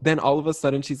then all of a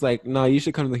sudden she's like, no, you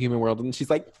should come to the human world. And she's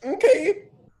like, okay.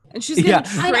 And she's gonna Yeah.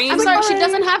 train. I'm sorry, she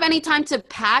doesn't have any time to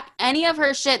pack any of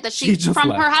her shit that She she just from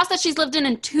left. her house that she's lived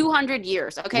in 200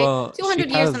 years. Okay, Well, 200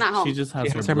 she years has- in that home. She just has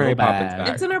She her has her Mary Mary Poppins bag.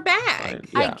 bag. It's in her bag.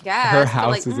 I Yeah. guess, Her but, house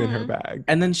like, is in her bag.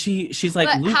 And then she's like,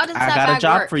 But Luke, how does I that got a bag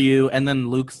job work? for you. And then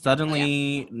Luke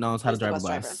suddenly knows how to He's the drive a bus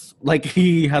driver. bus. Like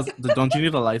he has. Don't you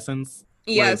need a license?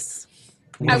 Yes.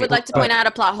 I would like to point out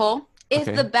a plot hole. If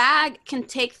Okay. the bag can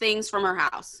take things from her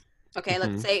house, okay, Mhm.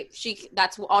 let's say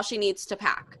that's all she needs to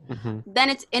pack, Mhm. then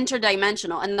it's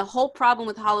interdimensional. And the whole problem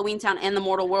with Halloween Town and the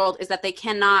Mortal World is that they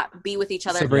cannot be with each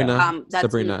other. Sabrina, That's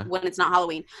Sabrina. when it's not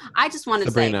Halloween. I just wanted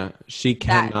Sabrina, she to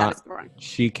say that cannot. that's wrong.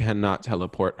 She cannot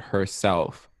teleport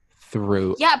herself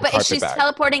through. Yeah, the but if carpet she's bag.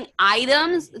 teleporting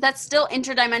items, that's still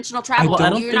interdimensional travel. I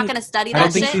don't You're not think- going to study I that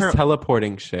don't think shit. she's Her-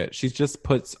 teleporting shit. She just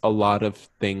puts a lot of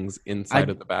things inside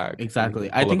of the bag. Exactly.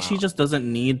 and I pull think them she out. just doesn't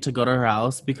need to go to her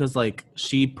house because like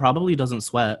she probably doesn't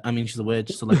sweat. I mean, she's a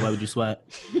witch, so like why would you sweat?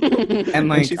 And And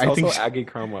like she's I also think Aggie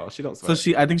Cromwell. She don't so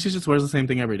sweat. I think she just wears the same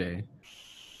thing every day.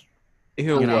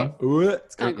 Ew. you know?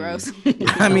 It's kind of gross.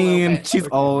 I mean, bit. she's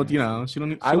old, you know. She don't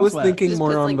need. She I don't was sweat. thinking Just more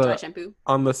puts, on like, dry the shampoo.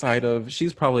 on the side of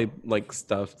she's probably like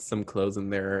stuffed some clothes in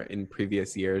there in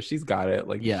previous years. She's got it.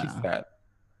 Like Yeah. she's set.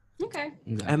 Okay.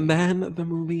 Exactly. And then the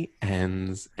movie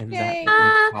ends, and Yay.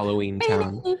 that was Halloween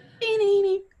Town.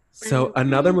 So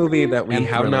another movie that we And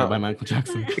have Thriller not by Michael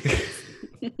Jackson.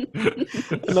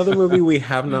 another movie we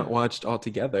have not watched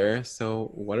altogether.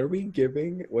 So what are we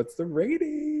giving? What's the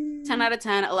rating? 10 out of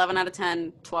 10, 11 out of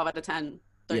 10, 12 out of 10,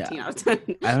 13 Yeah. out of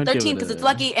 10. I would give 13 it because it's a-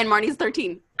 lucky and Marnie's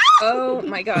 13. Oh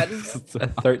my god. A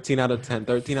 13 out of 10.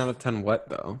 13 out of 10 what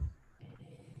though?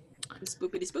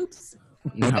 Spoopity spoops.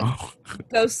 No.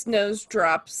 Ghost nose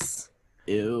drops.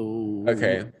 Ew.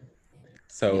 Okay.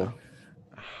 So Yeah.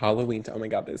 Halloween. Oh my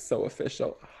god, this is so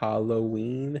official.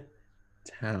 Halloween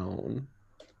Town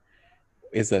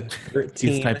is a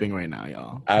 13 He's typing right now,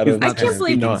 y'all. out He's of I not can't just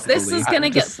believe speaking this slowly. is gonna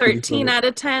get Just speak 13 slowly. out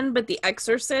of 10, but The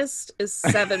Exorcist is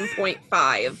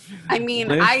 7.5. I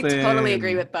mean, I totally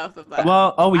agree Listen. with both of them.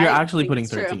 Well, oh, you're I actually think putting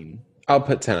it's true. 13. I'll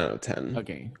put 10 out of 10.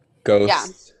 Okay. Ghost. Yeah.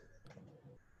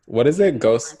 What is it?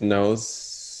 Ghost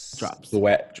nose Drops.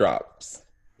 Sweat drops.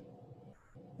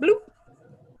 Bloop.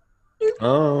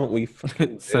 Oh, we fucking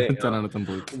did 7, it, 10 y'all. out of 10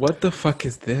 blue. What the fuck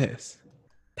is this?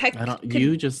 Peck. I don't.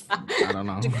 You just. I don't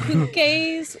know.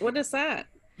 Cookies. What is that?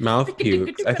 Mouth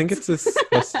pukes. I think it's a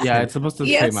supposed to Yeah, say- it's supposed to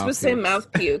Yeah, say it's mouth. supposed to say pukes.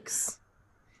 mouth pukes.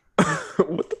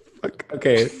 What the fuck?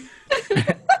 Okay.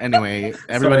 Anyway,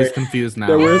 everybody's Sorry. confused now.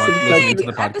 There were Watch- some listening to Yay!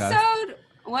 the podcast. Episode?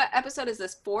 What episode is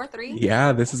this? 4, 3?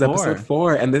 Yeah, this is episode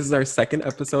 4, and this is our second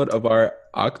episode of our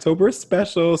October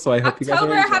special. So I hope you guys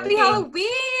October, are happy enjoying.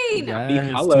 Halloween!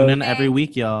 Yes, Hello. tune in every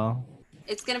week, y'all.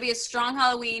 It's gonna be a strong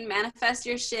Halloween. Manifest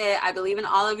your shit. I believe in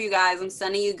all of you guys. I'm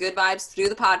sending you good vibes through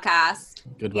the podcast.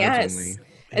 Good vibes Yes. only.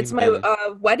 It's my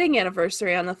Amen. wedding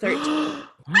anniversary on the 13th.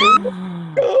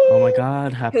 Oh my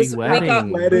god, happy Because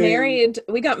wedding.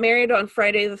 we got married on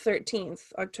Friday the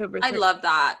 13th, October 13th. I love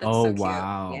that. That's Oh so cute.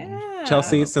 wow. Yeah.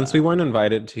 Chelsea, love since that. we weren't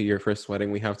invited to your first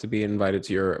wedding, we have to be invited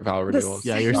to your vow renewal.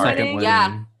 Yeah, your Second second wedding? wedding.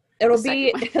 Yeah. It'll The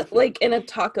be second like in a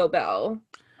Taco Bell.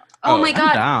 Oh, Oh, my I'm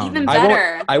god, down. even I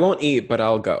better. won't eat, but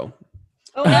I'll go.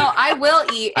 Oh No, I will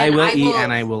eat. I And will eat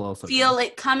and I will also feel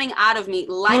it coming out of me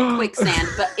like quicksand,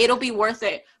 but it'll be worth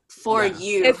it for Yeah.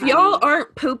 you. If y'all honey.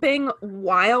 aren't pooping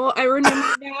while I renew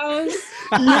my vows,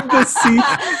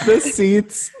 the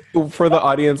seats for the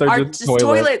audience are, are just, just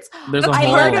toilets. There's a I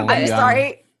whole. heard of I'm yeah.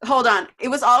 sorry. Hold on. It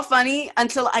was all funny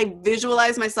until I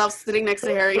visualized myself sitting next to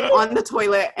Harry on the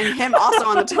toilet and him also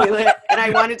on the toilet, and I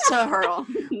wanted to hurl.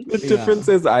 The Yeah. difference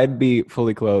is I'd be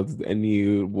fully clothed and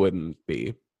you wouldn't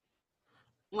be.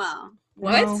 Well,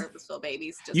 What? Well, purposeful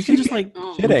babies. You can just like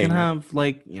Oh. you Shitting. can have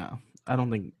like yeah. I don't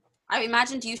think. I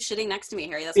imagined you shitting next to me,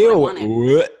 Harry. That's what I wanted.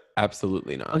 Ew.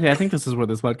 Absolutely not. Okay, I think this is where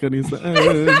this podcast needs to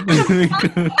end.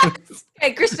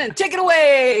 Hey, Kristen, take it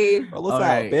away. Roll us All out,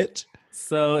 right. bitch.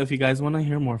 So if you guys want to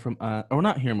hear more from us, or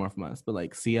not hear more from us, but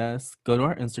like see us, go to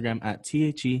our Instagram at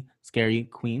THE Scary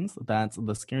Queens. That's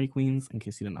the Scary Queens, in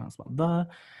case you didn't know how to spell the.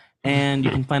 And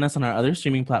you can find us on our other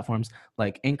streaming platforms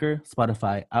like Anchor,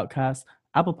 Spotify, Outcast,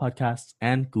 Apple Podcasts,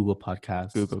 and Google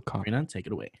Podcasts. Google Call. Karina, take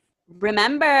it away.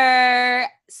 Remember,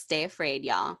 stay afraid,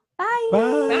 y'all. Bye. Bye.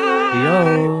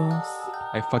 Adios.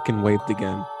 I fucking waved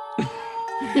again.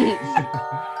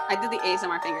 I did the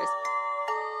ASMR fingers.